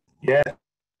 Yeah.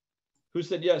 Who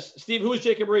said yes? Steve, who is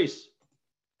Jacob Reese?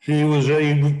 He was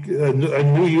a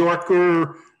New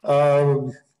Yorker.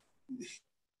 I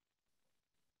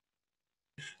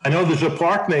know there's a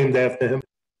park named after him.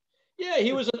 Yeah,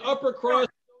 he was an upper cross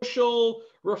social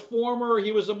reformer.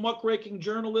 He was a muckraking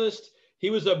journalist. He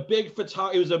was a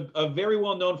he was a very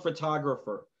well-known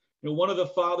photographer. You know, one of the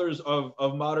fathers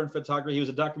of modern photography. He was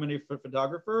a documentary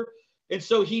photographer. And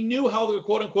so he knew how the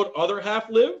quote unquote other half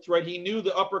lived, right? He knew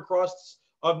the upper crusts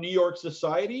of New York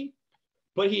society,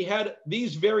 but he had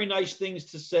these very nice things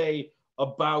to say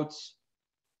about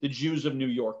the Jews of New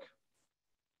York.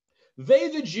 They,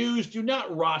 the Jews, do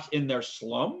not rot in their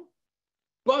slum,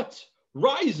 but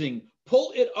rising,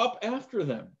 pull it up after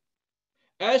them.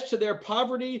 As to their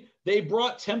poverty, they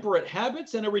brought temperate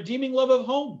habits and a redeeming love of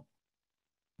home.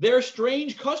 Their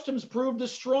strange customs proved the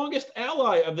strongest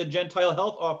ally of the Gentile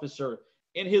health officer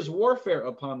in his warfare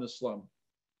upon the slum.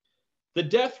 The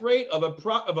death rate of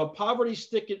a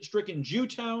poverty-stricken Jew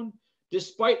town,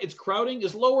 despite its crowding,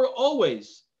 is lower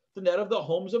always than that of the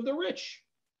homes of the rich.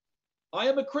 I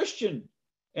am a Christian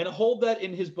and hold that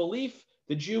in his belief,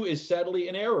 the Jew is sadly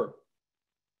in error.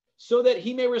 So that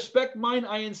he may respect mine,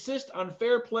 I insist on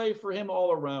fair play for him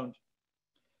all around.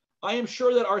 I am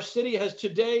sure that our city has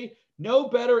today no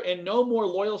better and no more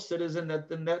loyal citizen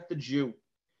than that the Jew,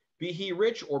 be he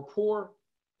rich or poor,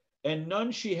 and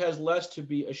none she has less to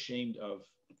be ashamed of.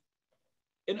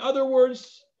 In other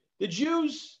words, the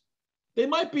Jews, they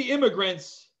might be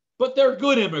immigrants, but they're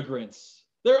good immigrants.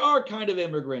 They're our kind of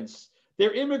immigrants.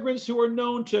 They're immigrants who are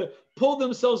known to pull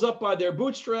themselves up by their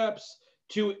bootstraps,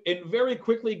 and very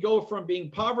quickly go from being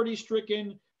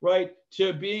poverty-stricken, right,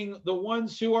 to being the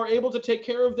ones who are able to take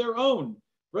care of their own,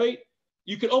 right?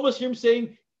 You could almost hear him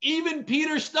saying, even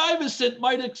Peter Stuyvesant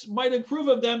might approve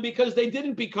of them because they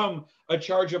didn't become a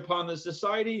charge upon the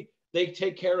society. They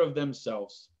take care of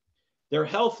themselves. They're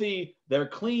healthy, they're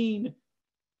clean.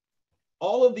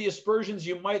 All of the aspersions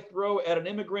you might throw at an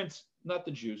immigrant, not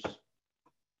the Jews.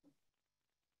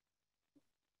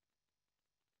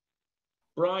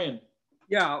 Brian.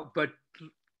 Yeah, but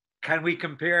can we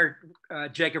compare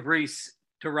Jacob Reese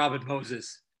to Robin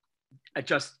Moses? It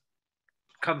just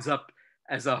comes up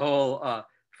as a whole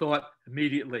thought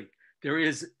immediately. There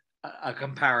is a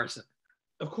comparison.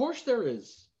 Of course there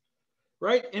is,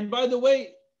 right? And by the way,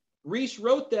 Reese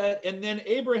wrote that, and then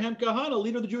Abraham Kahana,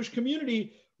 leader of the Jewish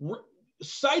community,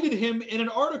 cited him in an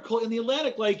article in the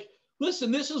Atlantic, like,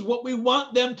 listen, this is what we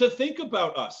want them to think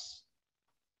about us,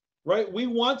 right? We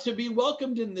want to be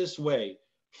welcomed in this way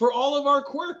for all of our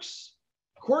quirks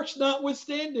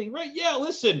notwithstanding, right? Yeah,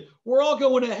 listen, we're all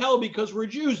going to hell because we're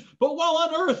Jews, but while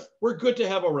on earth, we're good to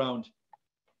have around.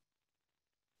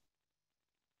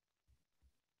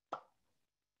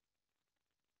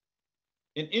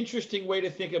 An interesting way to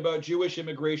think about Jewish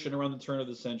immigration around the turn of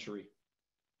the century.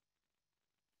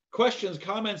 Questions,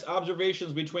 comments,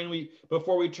 observations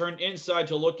before we turn inside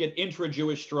to look at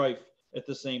intra-Jewish strife at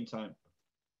the same time.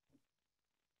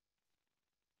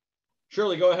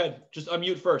 Shirley, go ahead. Just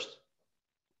unmute first.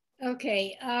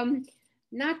 Okay.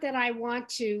 Not that I want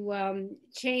to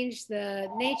change the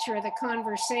nature of the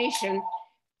conversation,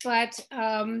 but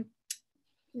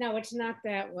no, it's not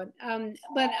that one.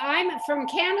 But I'm from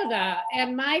Canada,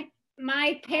 and my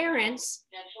parents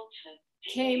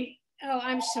came. Oh,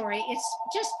 I'm sorry. It's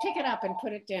just pick it up and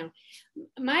put it down.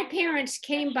 My parents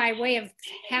came by way of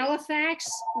Halifax.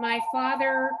 My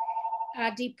father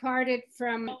departed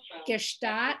from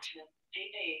Gstaad.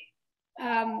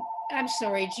 I'm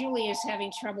sorry, Julie is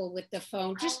having trouble with the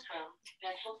phone.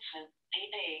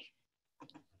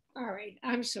 All right,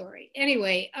 I'm sorry.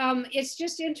 Anyway, it's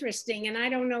just interesting, and I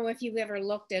don't know if you've ever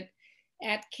looked at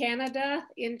Canada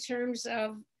in terms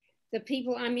of the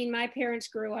people. I mean, my parents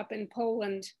grew up in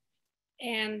Poland,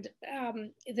 and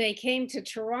they came to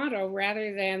Toronto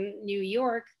rather than New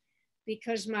York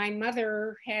because my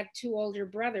mother had two older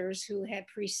brothers who had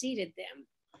preceded them.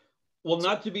 Well,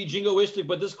 not to be jingoistic,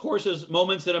 but this course is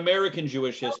moments in American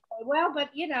Jewish history. Okay, well, but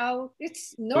you know,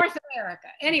 it's North America.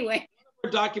 Anyway. Our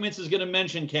documents is going to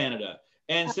mention Canada.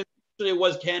 And since it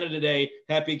was Canada Day,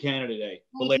 happy Canada Day.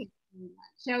 Thank you very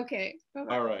much. Okay.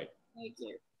 Bye-bye. All right. Thank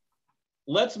you.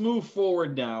 Let's move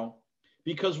forward now,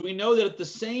 because we know that at the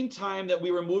same time that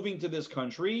we were moving to this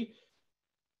country,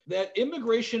 that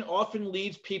immigration often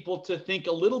leads people to think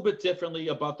a little bit differently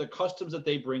about the customs that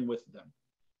they bring with them,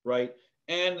 right?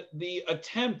 And the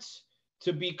attempt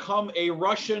to become a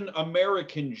Russian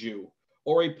American Jew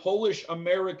or a Polish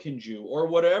American Jew or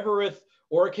whatever,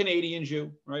 or a Canadian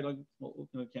Jew, right?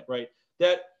 Right.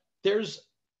 That there's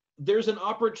an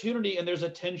opportunity and there's a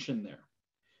tension there.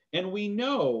 And we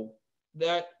know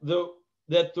that the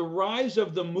rise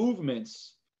of the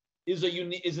movements is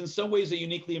in some ways a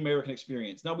uniquely American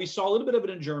experience. Now, we saw a little bit of it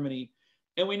in Germany,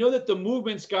 and we know that the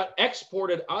movements got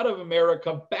exported out of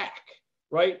America back,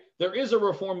 right? There is a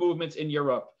reform movement in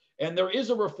Europe, and there is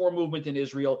a reform movement in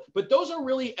Israel, but those are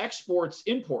really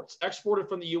imports, exported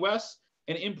from the US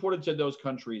and imported to those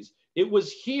countries. It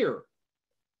was here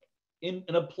in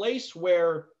a place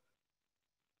where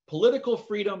political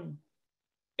freedom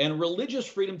and religious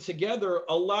freedom together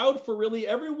allowed for really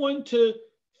everyone to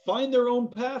find their own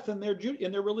path in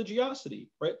their religiosity,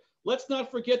 right? Let's not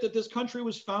forget that this country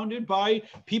was founded by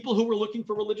people who were looking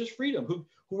for religious freedom, who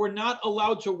were not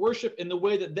allowed to worship in the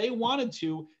way that they wanted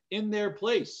to in their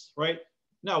place, right?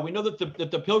 Now, we know that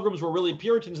the Pilgrims were really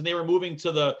Puritans, and they were moving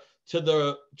to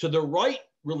the right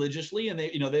religiously, and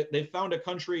they found a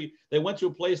country. They went to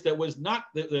a place that was not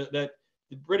that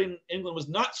Britain, England was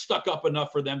not stuck up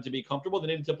enough for them to be comfortable. They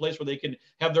needed a place where they can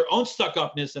have their own stuck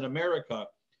upness in America.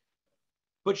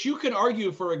 But you can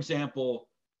argue, for example,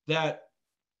 that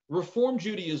Reform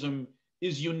Judaism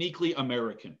is uniquely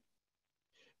American.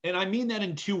 And I mean that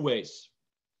in two ways.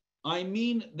 I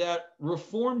mean that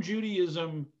Reform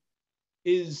Judaism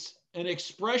is an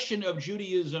expression of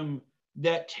Judaism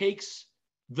that takes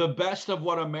the best of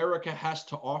what America has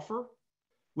to offer,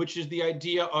 which is the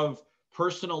idea of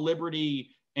personal liberty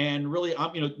and really,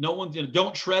 no one,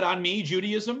 don't tread on me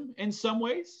Judaism in some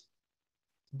ways,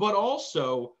 but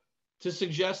also to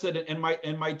suggest that, and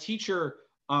my teacher,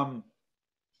 I'm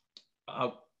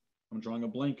drawing a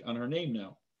blank on her name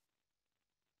now.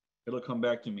 It'll come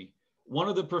back to me. One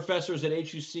of the professors at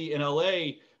HUC in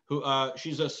LA, who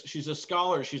she's a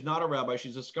scholar. She's not a rabbi.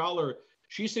 She's a scholar.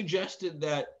 She suggested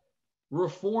that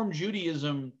Reform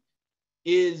Judaism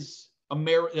is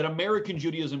that American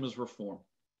Judaism is reform.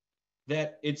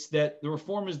 That the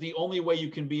reform is the only way you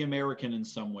can be American in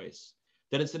some ways.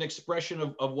 That it's an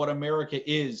expression of what America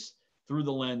is through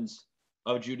the lens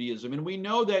of Judaism. And we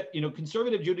know that,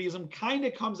 conservative Judaism kind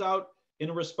of comes out in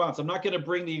a response. I'm not going to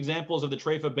bring the examples of the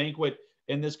Treifa banquet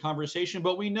in this conversation,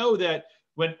 but we know that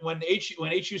when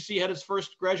HUC had its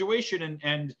first graduation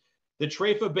and the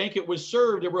Treifa banquet was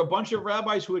served, there were a bunch of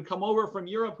rabbis who had come over from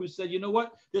Europe who said, you know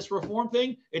what, this reform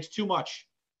thing, it's too much.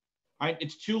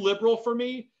 It's too liberal for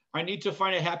me. I need to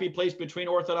find a happy place between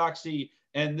orthodoxy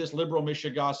and this liberal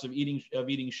mishigas of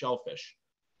eating shellfish.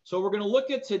 So we're going to look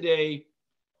at today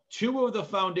two of the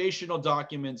foundational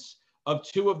documents of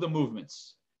two of the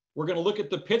movements. We're going to look at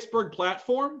the Pittsburgh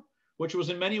Platform, which was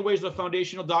in many ways the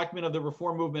foundational document of the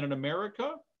reform movement in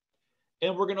America.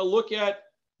 And we're going to look at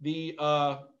the,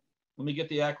 let me get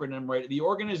the acronym right, the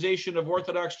Organization of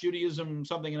Orthodox Judaism,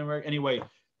 something in America. Anyway,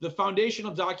 the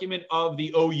foundational document of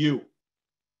the OU,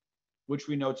 which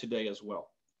we know today as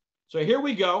well. So here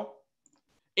we go.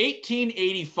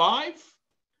 1885,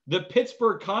 the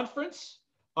Pittsburgh Conference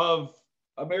of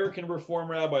American Reform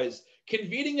Rabbis,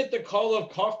 convening at the call of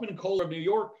Kaufman Kohler of New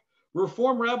York,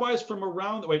 Reform rabbis from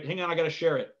around, wait, hang on, I got to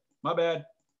share it. My bad.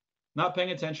 Not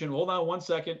paying attention. Hold on 1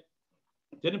 second.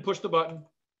 Didn't push the button.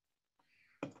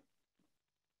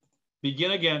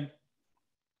 Begin again.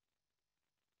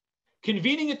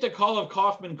 Convening at the call of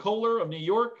Kaufman Kohler of New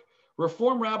York,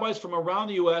 Reform rabbis from around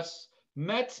the U.S.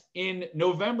 met in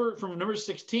November, from November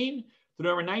 16 through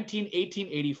November 19,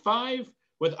 1885,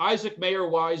 with Isaac Mayer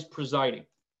Wise presiding.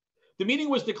 The meeting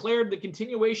was declared the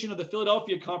continuation of the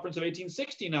Philadelphia Conference of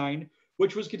 1869,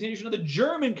 which was continuation of the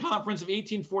German Conference of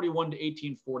 1841 to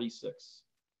 1846.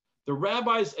 The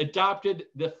rabbis adopted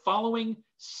the following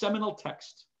seminal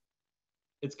text.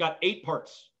 It's got 8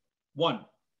 parts. 1,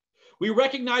 we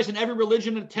recognize in every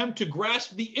religion an attempt to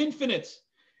grasp the infinite,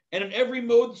 and in every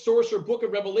mode, source, or book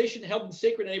of revelation held in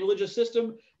sacred in a religious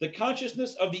system, the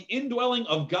consciousness of the indwelling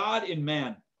of God in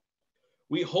man.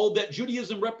 We hold that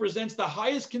Judaism represents the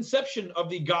highest conception of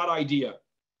the God idea,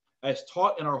 as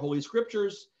taught in our holy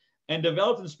scriptures and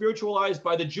developed and spiritualized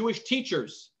by the Jewish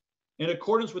teachers, in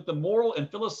accordance with the moral and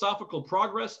philosophical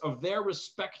progress of their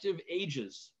respective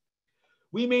ages.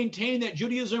 We maintain that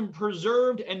Judaism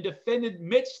preserved and defended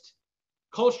midst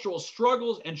cultural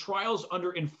struggles and trials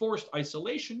under enforced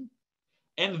isolation,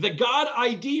 and the God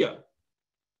idea,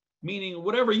 meaning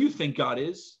whatever you think God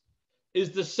is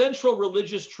the central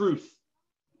religious truth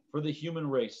for the human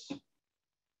race.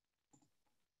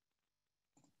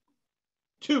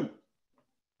 2,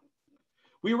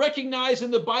 we recognize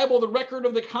in the Bible the record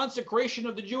of the consecration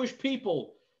of the Jewish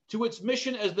people to its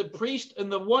mission as the priest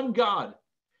and the one God,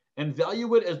 and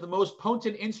value it as the most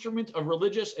potent instrument of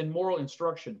religious and moral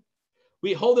instruction.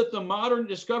 We hold that the modern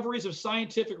discoveries of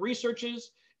scientific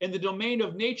researches in the domain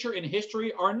of nature and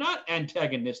history are not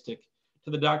antagonistic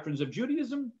to the doctrines of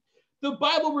Judaism, the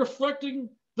Bible reflecting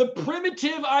the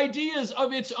primitive ideas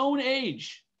of its own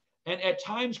age, and at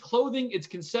times clothing its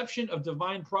conception of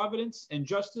divine providence and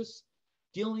justice,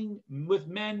 dealing with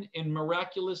men in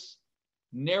miraculous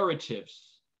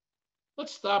narratives.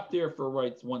 Let's stop there for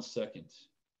 1 second.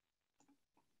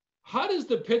 How does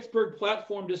the Pittsburgh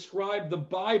Platform describe the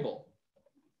Bible?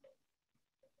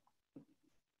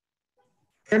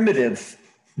 Primitive.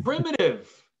 Primitive.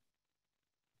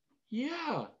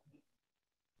 Yeah.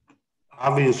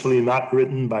 Obviously not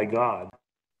written by God.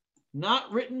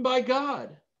 Not written by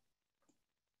God.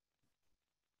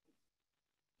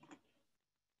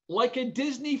 Like a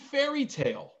Disney fairy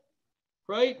tale,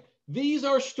 right? These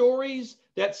are stories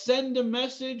that send a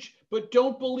message, but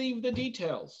don't believe the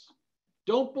details.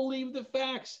 Don't believe the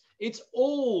facts. It's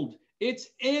old. It's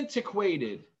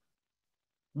antiquated.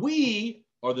 We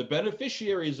are the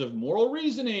beneficiaries of moral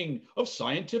reasoning, of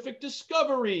scientific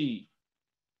discovery.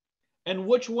 And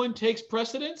which one takes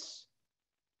precedence?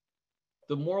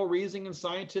 The moral reasoning and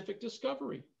scientific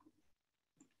discovery.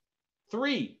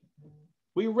 3,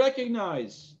 we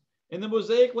recognize in the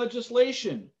Mosaic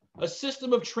legislation a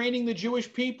system of training the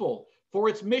Jewish people for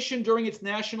its mission during its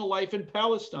national life in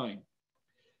Palestine.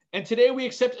 And today we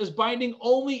accept as binding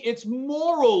only its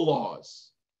moral laws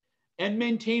and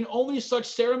maintain only such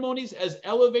ceremonies as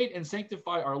elevate and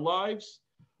sanctify our lives,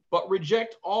 but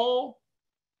reject all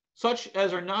such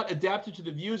as are not adapted to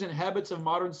the views and habits of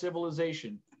modern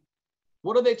civilization.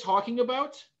 What are they talking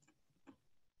about?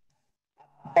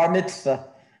 Bar mitzvah.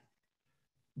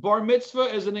 Bar mitzvah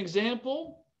as an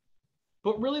example,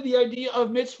 but really the idea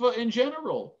of mitzvah in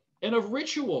general and of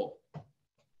ritual,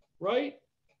 right?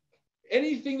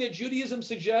 Anything that Judaism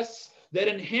suggests that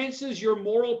enhances your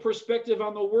moral perspective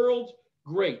on the world,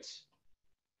 great.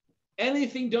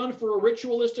 Anything done for a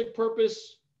ritualistic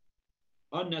purpose,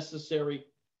 unnecessary.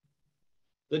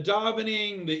 The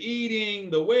davening, the eating,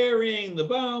 the wearing, the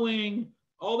bowing,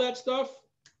 all that stuff,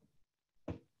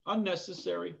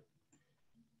 unnecessary.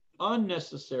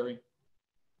 Unnecessary.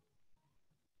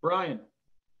 Brian.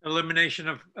 Elimination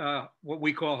of what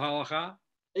we call halakha.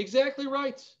 Exactly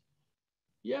right.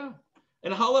 Yeah.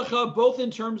 And halakha, both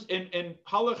in terms, and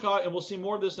halakha, and we'll see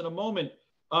more of this in a moment,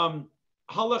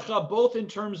 halakha, both in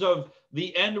terms of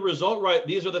the end result, right?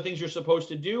 These are the things you're supposed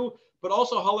to do, but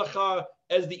also halakha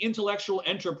as the intellectual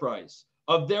enterprise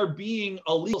of there being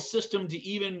a legal system to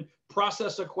even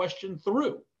process a question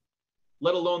through,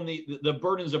 let alone the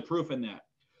burdens of proof in that.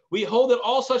 We hold that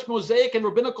all such Mosaic and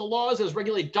rabbinical laws as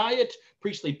regulate diet,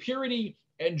 priestly purity,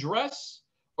 and dress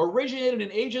originated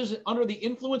in ages under the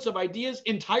influence of ideas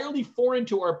entirely foreign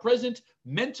to our present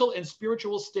mental and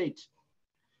spiritual state.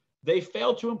 They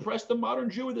failed to impress the modern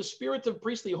Jew with the spirit of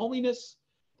priestly holiness.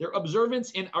 Their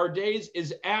observance in our days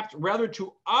is apt rather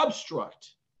to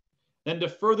obstruct than to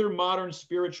further modern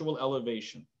spiritual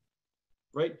elevation,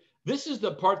 right? This is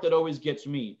the part that always gets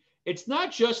me. It's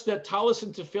not just that tallis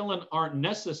and tefillin aren't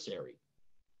necessary,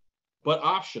 but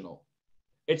optional.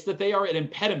 It's that they are an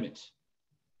impediment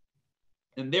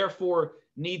and therefore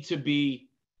need to be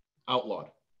outlawed.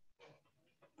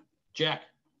 Jack.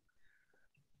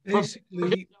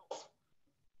 Basically,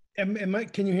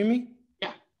 can you hear me?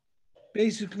 Yeah.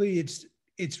 Basically, it's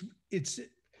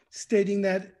stating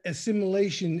that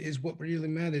assimilation is what really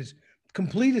matters.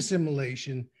 Complete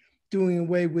assimilation, doing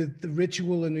away with the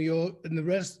ritual and the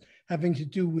rest having to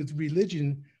do with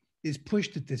religion is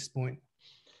pushed at this point.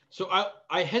 So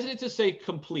I hesitate to say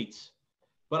complete,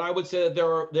 but I would say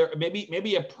that there may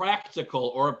be a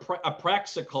practical or a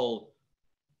praxical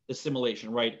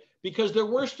assimilation, right? Because there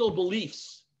were still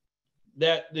beliefs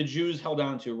that the Jews held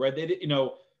on to, right? They did,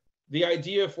 the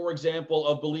idea, for example,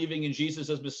 of believing in Jesus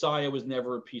as Messiah was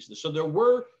never a piece of this. So there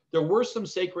were some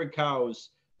sacred cows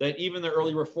that even the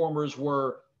early reformers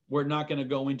were not going to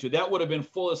go into. That would have been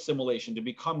full assimilation to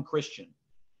become Christian.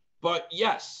 But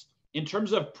yes, in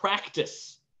terms of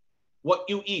practice, what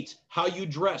you eat, how you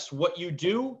dress, what you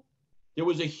do, there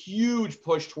was a huge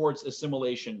push towards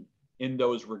assimilation in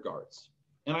those regards.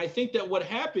 And I think that what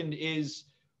happened is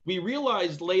we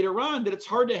realized later on that it's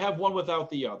hard to have one without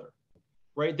the other,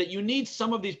 right? That you need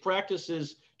some of these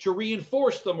practices to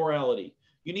reinforce the morality.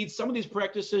 You need some of these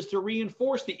practices to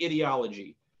reinforce the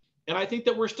ideology. And I think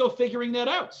that we're still figuring that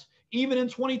out, even in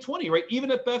 2020, right?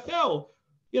 Even at Bethel,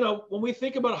 you know, when we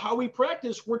think about how we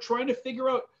practice, we're trying to figure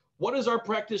out what does our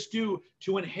practice do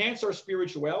to enhance our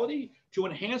spirituality, to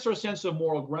enhance our sense of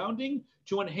moral grounding,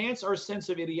 to enhance our sense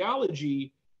of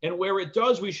ideology. And where it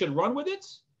does, we should run with it.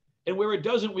 And where it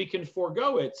doesn't, we can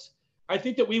forego it. I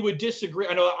think that we would disagree.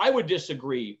 I know I would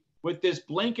disagree with this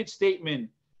blanket statement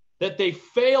that they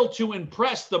fail to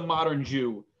impress the modern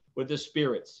Jew with the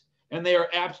spirits and they are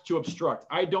apt to obstruct.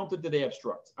 I don't think that they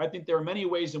obstruct. I think there are many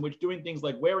ways in which doing things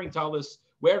like wearing talis,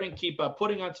 wearing kippah,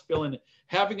 putting on tefillin,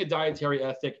 having a dietary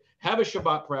ethic, have a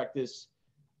Shabbat practice,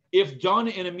 if done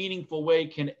in a meaningful way,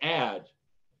 can add.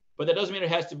 But that doesn't mean it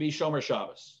has to be Shomer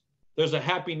Shabbos. There's a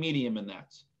happy medium in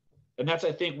that. And that's,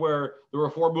 I think, where the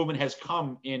Reform movement has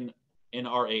come in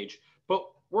our age. But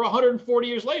we're 140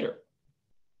 years later.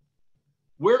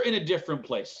 We're in a different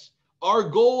place. Our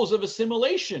goals of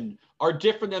assimilation are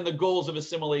different than the goals of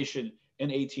assimilation in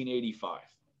 1885.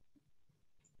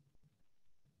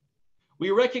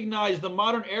 We recognize the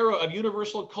modern era of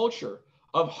universal culture,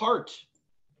 of heart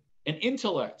and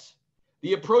intellect,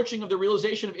 the approaching of the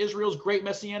realization of Israel's great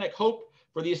messianic hope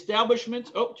for the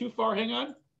establishment. Oh, too far, hang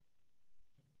on.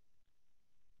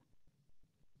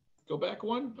 Go back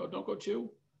one. Oh, don't go two.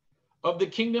 Of the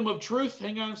kingdom of truth.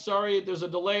 Hang on, sorry, there's a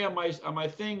delay on my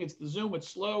thing. It's the Zoom, it's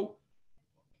slow.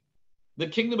 The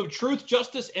kingdom of truth,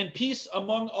 justice, and peace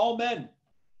among all men.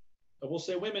 I will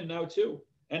say women now too,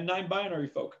 and non-binary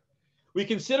folk. We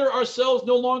consider ourselves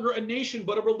no longer a nation,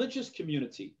 but a religious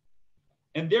community,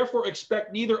 and therefore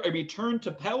expect neither a return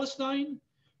to Palestine,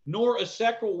 nor a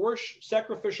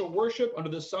sacrificial worship under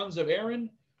the sons of Aaron,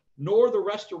 nor the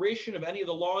restoration of any of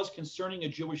the laws concerning a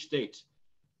Jewish state.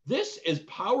 This is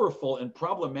powerful and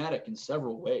problematic in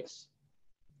several ways,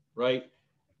 right?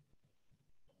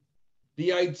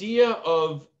 The idea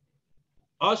of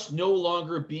us no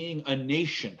longer being a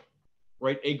nation,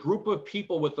 right? A group of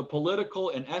people with a political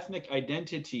and ethnic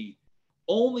identity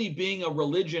only being a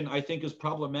religion, I think, is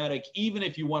problematic, even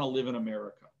if you want to live in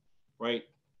America, right?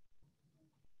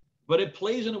 But it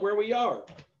plays into where we are.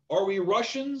 Are we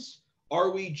Russians? Are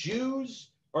we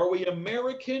Jews? Are we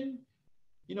American?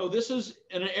 You know, this is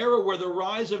an era where the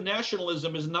rise of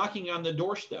nationalism is knocking on the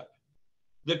doorstep.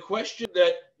 The question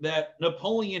that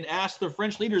Napoleon asked the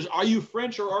French leaders, are you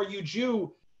French or are you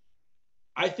Jew?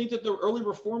 I think that the early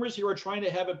reformers here are trying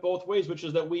to have it both ways, which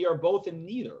is that we are both and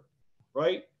neither,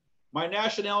 right? My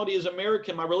nationality is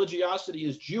American. My religiosity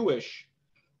is Jewish.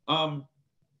 I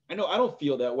know I don't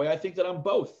feel that way. I think that I'm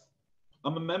both.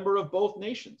 I'm a member of both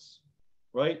nations,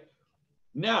 right?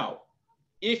 Now,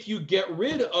 if you get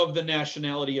rid of the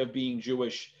nationality of being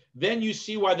Jewish, then you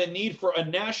see why the need for a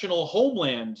national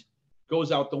homeland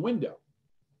goes out the window.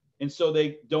 And so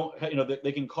they don't, you know,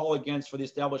 they can call against for the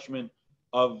establishment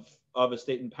of a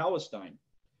state in Palestine.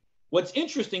 What's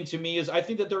interesting to me is I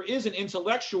think that there is an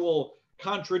intellectual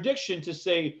contradiction to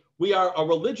say we are a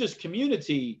religious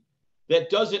community that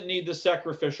doesn't need the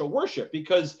sacrificial worship,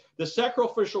 because the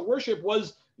sacrificial worship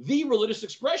was the religious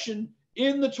expression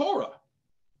in the Torah.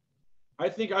 I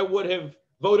think I would have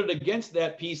voted against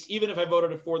that piece, even if I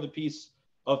voted for the peace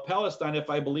of Palestine, if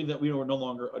I believed that we were no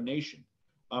longer a nation.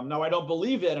 Now, I don't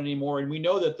believe that anymore. And we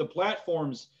know that the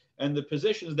platforms and the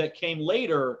positions that came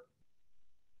later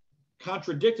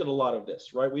contradicted a lot of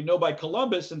this, right? We know by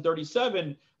Columbus in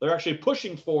 37, they're actually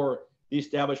pushing for the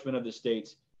establishment of the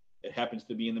states. It happens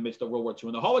to be in the midst of World War II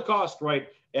and the Holocaust, right?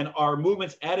 And our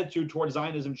movement's attitude towards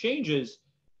Zionism changes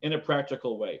in a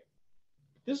practical way.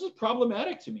 This is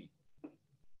problematic to me.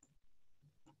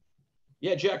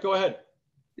 Yeah, Jack, go ahead.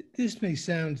 This may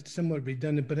sound somewhat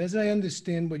redundant, but as I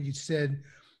understand what you said,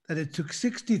 that it took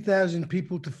 60,000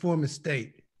 people to form a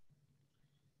state.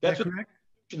 That's what the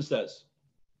Constitution says.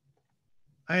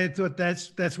 I had thought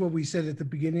that's what we said at the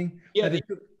beginning. Yeah, the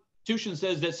Constitution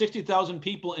says that 60,000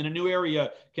 people in a new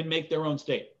area can make their own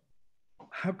state.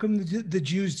 How come the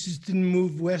Jews just didn't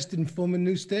move west and form a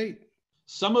new state?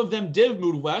 Some of them did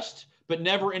move west, but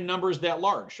never in numbers that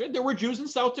large. There were Jews in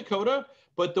South Dakota,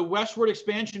 but the westward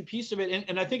expansion piece of it,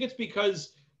 and I think it's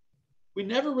because we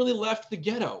never really left the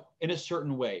ghetto in a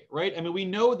certain way, right? I mean, we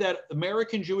know that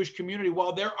American Jewish community,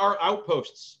 while there are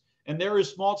outposts and there is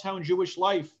small town Jewish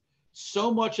life,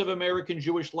 so much of American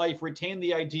Jewish life retained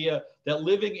the idea that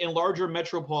living in larger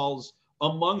metropoles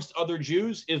amongst other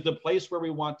Jews is the place where we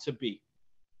want to be,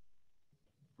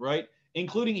 right?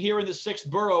 including here in the 6th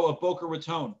borough of Boca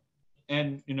Raton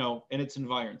and, and its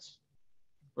environs,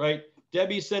 right?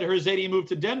 Debbie said her Zadie moved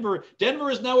to Denver. Denver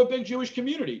is now a big Jewish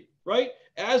community, right?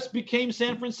 As became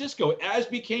San Francisco, as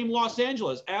became Los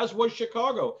Angeles, as was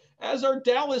Chicago, as are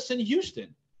Dallas and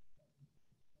Houston,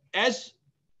 as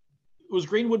was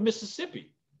Greenwood,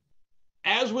 Mississippi,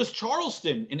 as was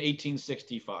Charleston in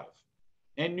 1865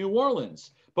 and New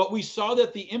Orleans. But we saw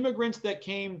that the immigrants that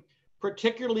came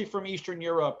particularly from Eastern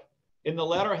Europe in the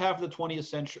latter half of the 20th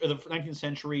century, or the 19th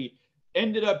century,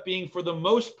 ended up being, for the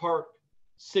most part,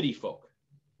 city folk.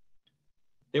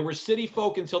 They were city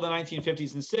folk until the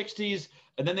 1950s and 60s,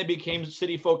 and then they became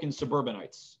city folk and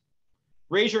suburbanites.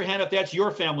 Raise your hand if that's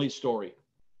your family's story.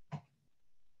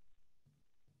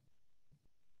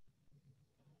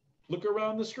 Look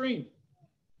around the screen,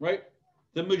 right?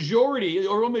 The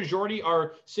overall majority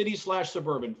are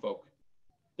city/suburban folk.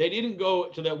 They didn't go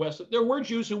to that west. There were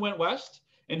Jews who went west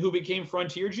and who became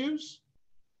frontier Jews,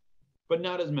 but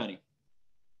not as many.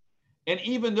 And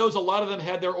even those, a lot of them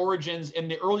had their origins in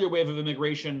the earlier wave of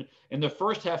immigration in the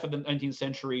first half of the 19th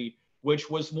century, which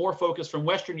was more focused from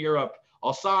Western Europe,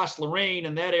 Alsace, Lorraine,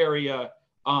 and that area,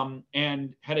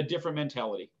 and had a different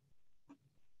mentality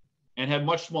and had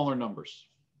much smaller numbers.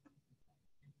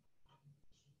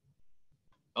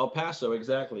 El Paso,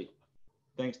 exactly.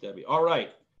 Thanks, Debbie. All right.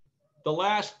 The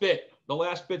last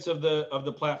bits of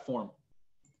the platform.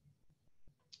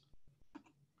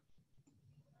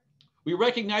 We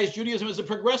recognize Judaism as a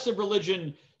progressive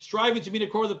religion, striving to meet a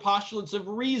core of the postulates of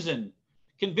reason,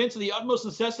 convinced of the utmost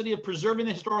necessity of preserving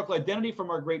the historical identity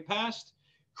from our great past.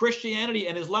 Christianity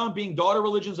and Islam being daughter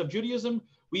religions of Judaism,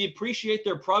 we appreciate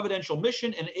their providential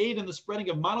mission and aid in the spreading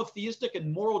of monotheistic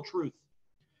and moral truth.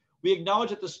 We acknowledge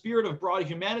that the spirit of broad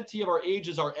humanity of our age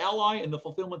is our ally in the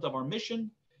fulfillment of our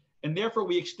mission, and therefore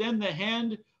we extend the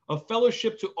hand of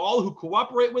fellowship to all who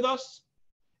cooperate with us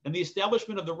and the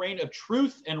establishment of the reign of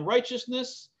truth and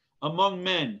righteousness among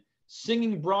men,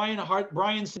 singing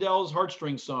Brian Sindell's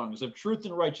heartstring songs of truth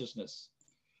and righteousness.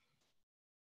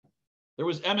 There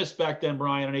was Emes back then,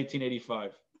 Brian, in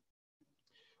 1885.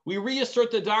 We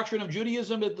reassert the doctrine of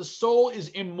Judaism that the soul is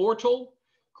immortal,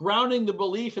 grounding the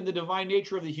belief in the divine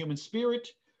nature of the human spirit,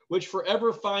 which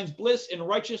forever finds bliss in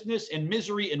righteousness and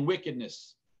misery in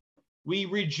wickedness. We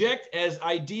reject as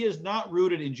ideas not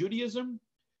rooted in Judaism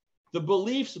the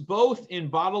beliefs both in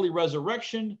bodily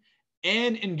resurrection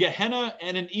and in Gehenna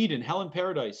and in Eden, hell and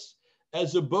paradise,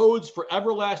 as abodes for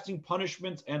everlasting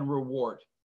punishment and reward.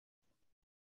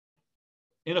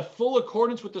 In a full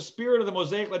accordance with the spirit of the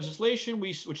Mosaic legislation,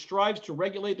 which strives to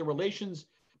regulate the relations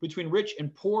between rich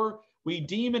and poor, we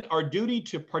deem it our duty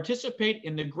to participate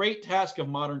in the great task of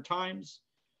modern times,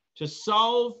 to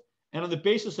solve, and on the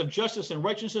basis of justice and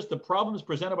righteousness, the problems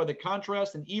presented by the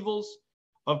contrast and evils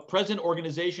of present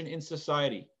organization in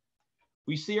society.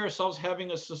 We see ourselves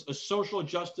having a social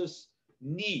justice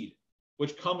need,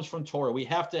 which comes from Torah. We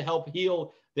have to help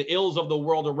heal the ills of the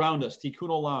world around us. Tikkun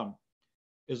Olam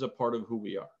is a part of who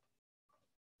we are.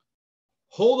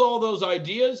 Hold all those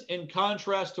ideas in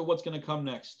contrast to what's going to come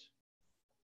next.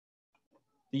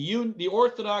 The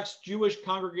Orthodox Jewish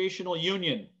Congregational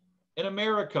Union in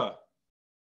America,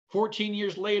 14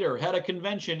 years later, had a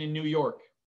convention in New York.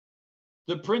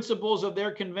 The principles of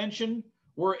their convention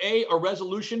were a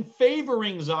resolution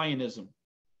favoring Zionism.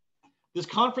 This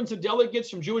conference of delegates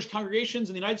from Jewish congregations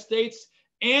in the United States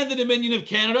and the Dominion of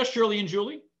Canada, Shirley and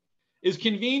Julie, is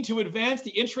convened to advance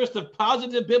the interest of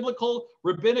positive biblical,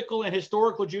 rabbinical, and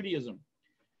historical Judaism.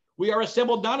 We are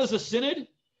assembled not as a synod,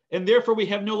 and therefore we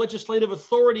have no legislative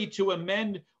authority to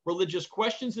amend religious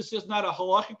questions. This is not a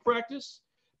halachic practice,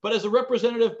 but as a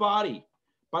representative body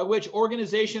by which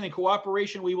organization and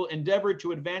cooperation we will endeavor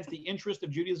to advance the interest of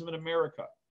Judaism in America.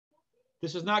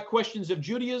 This is not questions of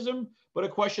Judaism, but a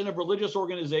question of religious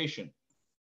organization.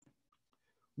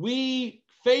 We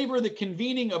favor the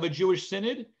convening of a Jewish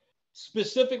synod,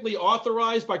 specifically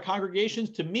authorized by congregations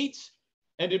to meet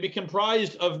and to be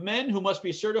comprised of men who must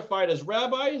be certified as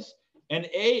rabbis and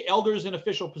elders in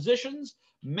official positions,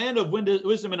 men of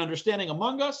wisdom and understanding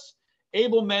among us,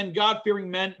 able men, God-fearing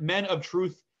men, men of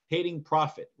truth, hating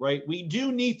profit, right? We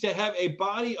do need to have a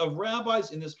body of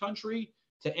rabbis in this country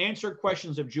to answer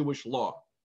questions of Jewish law.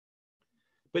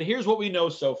 But here's what we know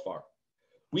so far.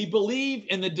 We believe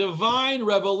in the divine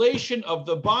revelation of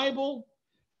the Bible,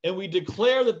 and we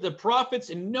declare that the prophets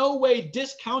in no way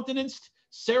discountenanced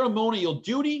ceremonial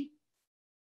duty,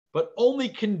 but only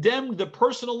condemned the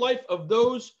personal life of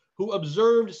those who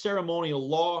observed ceremonial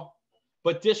law,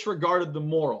 but disregarded the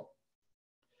moral.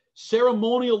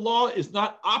 Ceremonial law is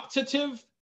not optative,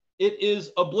 it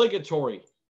is obligatory.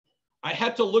 I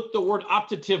had to look the word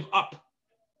optative up.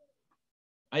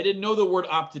 I didn't know the word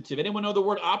optative. Anyone know the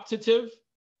word optative?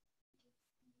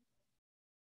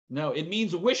 No, it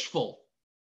means wishful,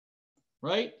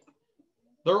 right?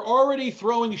 They're already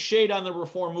throwing shade on the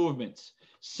reform movement.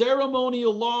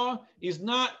 Ceremonial law is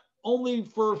not only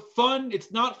for fun.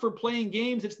 It's not for playing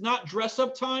games. It's not dress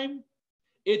up time.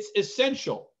 It's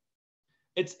essential.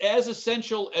 It's as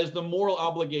essential as the moral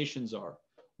obligations are.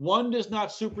 One does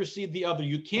not supersede the other.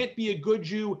 You can't be a good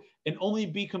Jew and only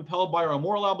be compelled by our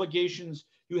moral obligations.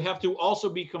 You have to also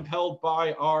be compelled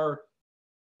by our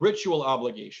ritual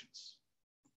obligations.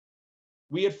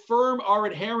 We affirm our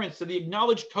adherence to the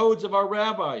acknowledged codes of our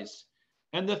rabbis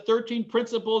and the 13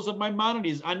 principles of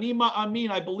Maimonides. Anima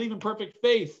Amin, I believe in perfect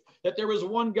faith, that there is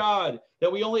one God,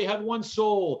 that we only have one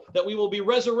soul, that we will be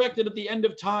resurrected at the end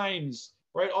of times,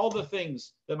 right? All the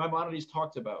things that Maimonides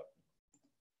talked about.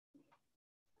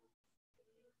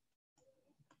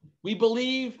 We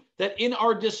believe that in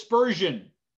our dispersion,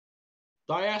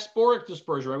 diasporic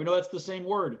dispersion, right? We know that's the same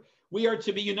word. We are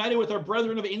to be united with our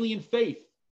brethren of alien faith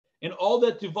and all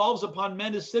that devolves upon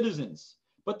men as citizens,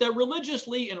 but that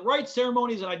religiously and rites,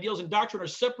 ceremonies, and ideals and doctrine are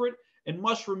separate and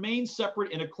must remain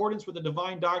separate in accordance with the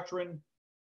divine doctrine.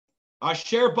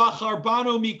 Asher bachar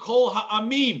banu mikol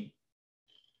ha'amim.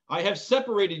 I have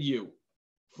separated you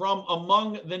from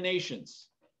among the nations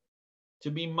to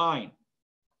be mine,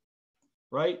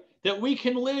 right? That we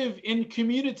can live in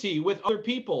community with other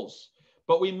peoples,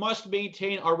 but we must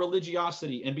maintain our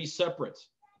religiosity and be separate.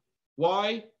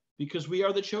 Why? Because we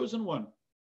are the chosen one.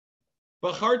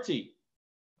 Bacharti,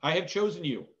 I have chosen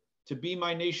you to be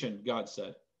my nation, God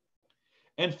said.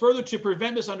 And further, to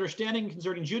prevent misunderstanding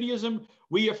concerning Judaism,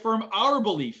 we affirm our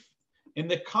belief in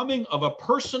the coming of a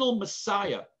personal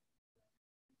Messiah.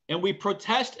 And we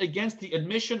protest against the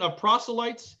admission of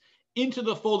proselytes into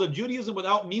the fold of Judaism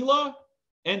without Milah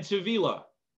and Tevilah,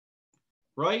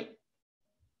 right?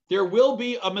 There will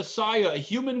be a Messiah, a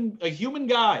human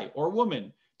guy or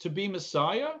woman to be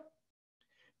Messiah.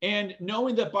 And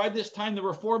knowing that by this time the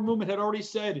Reform movement had already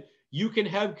said you can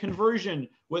have conversion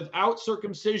without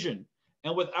circumcision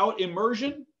and without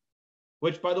immersion,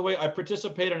 which, by the way, I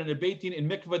participated in a debating in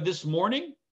mikveh this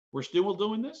morning. We're still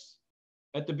doing this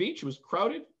at the beach. It was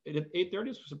crowded at 8:30. I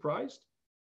was surprised.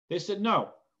 They said, no,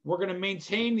 we're going to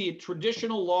maintain the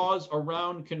traditional laws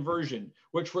around conversion,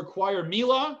 which require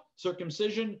milah,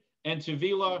 circumcision, and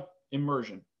tevilah,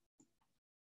 immersion.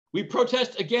 We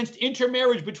protest against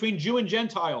intermarriage between Jew and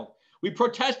Gentile. We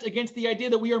protest against the idea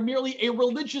that we are merely a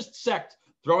religious sect,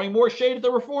 throwing more shade at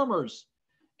the reformers,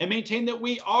 and maintain that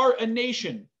we are a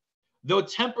nation, though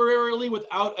temporarily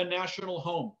without a national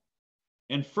home.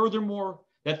 And furthermore,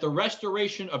 that the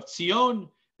restoration of Zion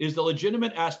is the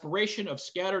legitimate aspiration of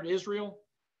scattered Israel,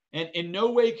 and in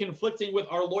no way conflicting with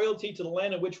our loyalty to the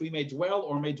land in which we may dwell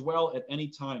or may dwell at any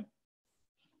time.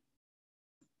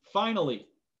 Finally,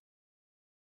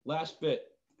 last bit.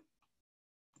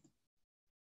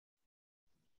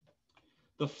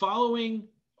 The following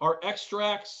are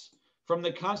extracts from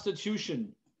the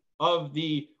Constitution of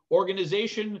the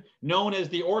organization known as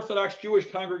the Orthodox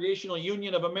Jewish Congregational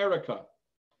Union of America.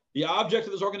 The object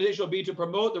of this organization will be to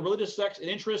promote the religious sects and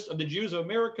interests of the Jews of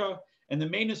America and the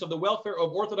maintenance of the welfare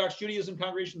of Orthodox Judaism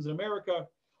congregations in America.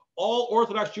 All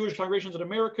Orthodox Jewish congregations in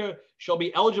America shall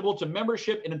be eligible to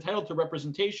membership and entitled to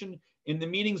representation in the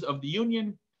meetings of the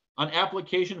union. On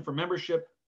application for membership,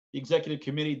 the executive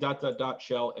committee ...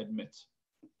 shall admit.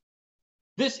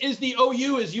 This is the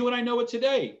OU as you and I know it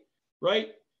today,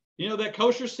 right? You know that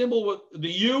kosher symbol with the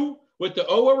U with the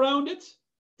O around it?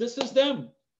 This is them,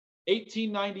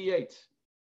 1898.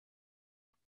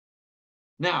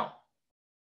 Now,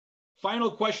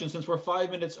 final question since we're 5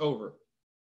 minutes over.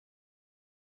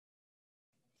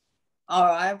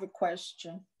 I have a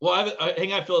question. Well,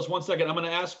 hang on, Phyllis, 1 second. I'm going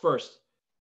to ask first.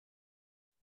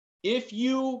 If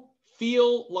you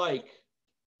feel like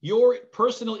your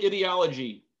personal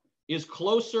ideology is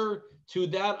closer to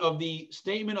that of the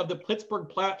statement of the Pittsburgh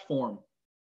platform,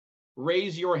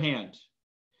 raise your hand.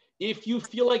 If you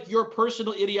feel like your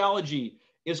personal ideology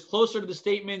is closer to the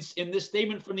statements in this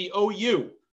statement from the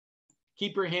OU,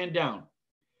 keep your hand down.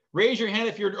 Raise your hand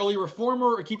if you're an early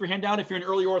reformer, or keep your hand down if you're an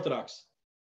early Orthodox.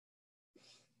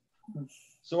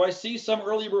 So I see some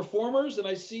early reformers and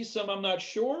I see some I'm not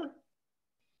sure.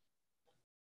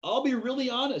 I'll be really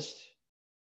honest.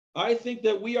 I think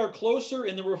that we are closer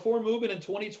in the reform movement in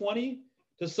 2020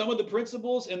 to some of the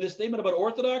principles in this statement about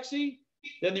orthodoxy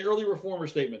than the early reformer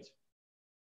statement.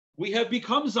 We have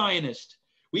become Zionist.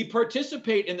 We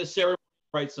participate in the ceremonial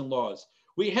rites and laws.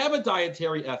 We have a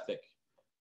dietary ethic.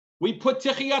 We put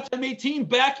Techiyat HaMeitim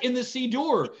back in the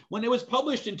Siddur when it was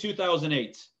published in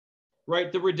 2008,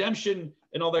 right? The redemption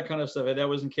and all that kind of stuff. And that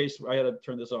was in case I had to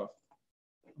turn this off.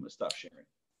 I'm going to stop sharing.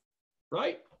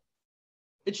 Right?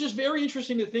 It's just very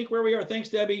interesting to think where we are. Thanks,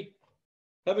 Debbie.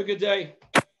 Have a good day.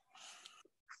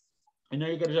 I know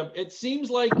you got to jump. It seems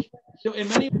like, in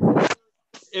many,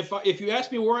 if you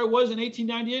ask me where I was in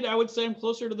 1898, I would say I'm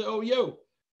closer to the OU,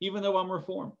 even though I'm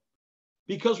Reform,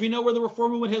 because we know where the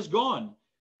Reform movement has gone.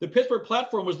 The Pittsburgh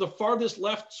platform was the farthest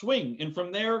left swing, and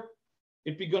from there,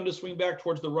 it begun to swing back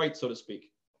towards the right, so to speak.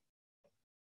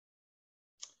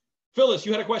 Phyllis,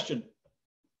 you had a question.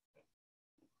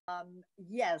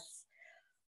 Yes,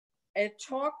 it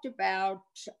talked about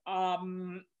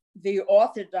the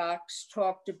Orthodox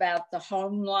talked about the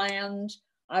homeland.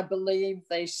 I believe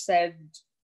they said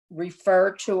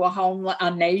refer to a homeland,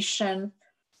 a nation.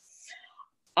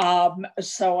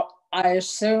 So I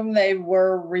assume they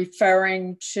were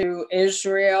referring to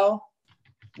Israel,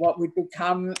 what would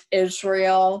become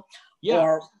Israel. Yeah.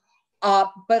 Or,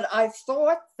 but I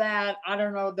thought that, I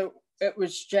don't know, that it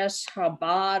was just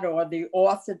Chabad or the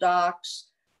Orthodox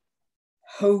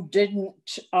who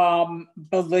didn't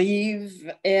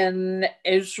believe in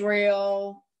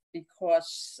Israel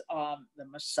because the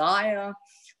Messiah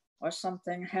or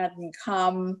something hadn't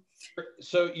come.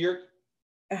 So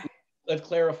let's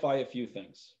clarify a few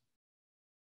things.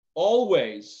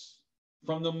 Always,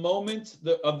 from the moment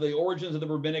of the origins of the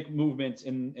rabbinic movement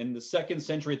in the 2nd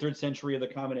century, 3rd century of the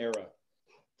Common Era,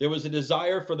 there was a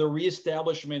desire for the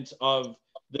reestablishment of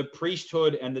the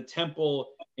priesthood and the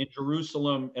temple in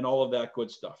Jerusalem and all of that good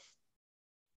stuff.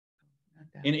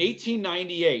 In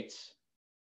 1898,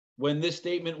 when this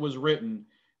statement was written,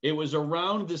 it was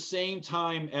around the same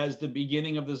time as the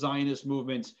beginning of the Zionist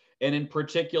movement, and in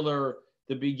particular,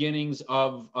 the beginnings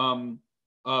of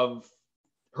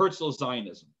Herzl's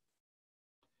Zionism.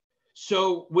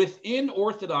 So within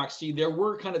Orthodoxy, there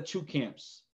were kind of two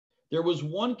camps. There was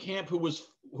one camp who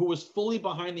was fully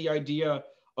behind the idea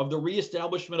of the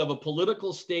reestablishment of a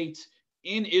political state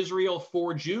in Israel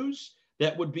for Jews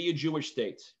that would be a Jewish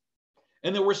state.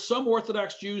 And there were some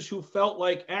Orthodox Jews who felt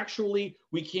like, actually,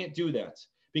 we can't do that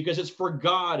because it's for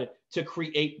God to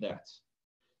create that.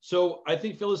 So I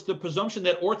think, Phyllis, the presumption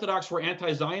that Orthodox were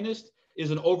anti-Zionist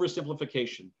is an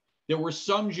oversimplification. There were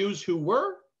some Jews who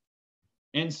were,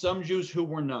 and some Jews who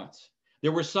were not.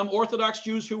 There were some Orthodox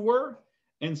Jews who were,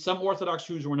 and some Orthodox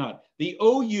Jews were not. The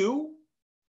OU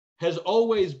has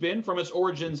always been, from its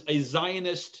origins, a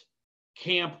Zionist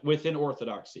camp within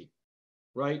Orthodoxy,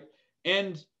 right?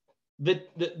 And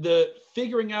the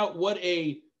figuring out what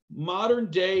a modern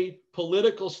day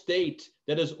political state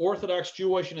that is Orthodox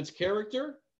Jewish in its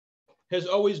character has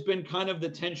always been kind of the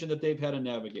tension that they've had to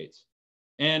navigate.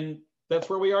 And that's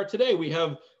where we are today. We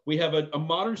have a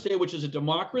modern state, which is a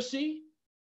democracy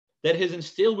that has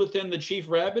instilled within the chief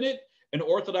rabbinate, an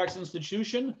Orthodox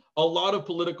institution, a lot of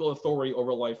political authority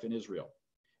over life in Israel.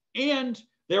 And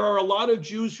there are a lot of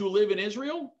Jews who live in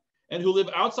Israel and who live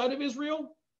outside of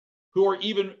Israel who are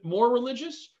even more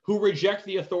religious, who reject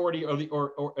the authority of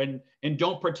and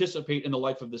don't participate in the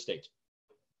life of the state.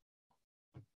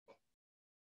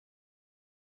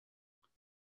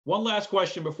 One last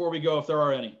question before we go, if there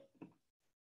are any.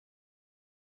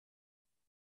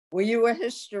 Were you a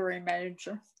history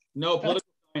major? No, political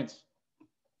science.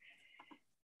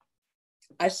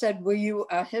 I said, were you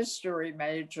a history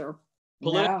major?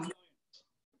 Political, no.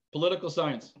 Political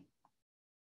science.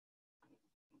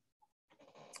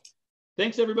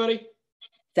 Thanks, everybody.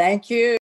 Thank you.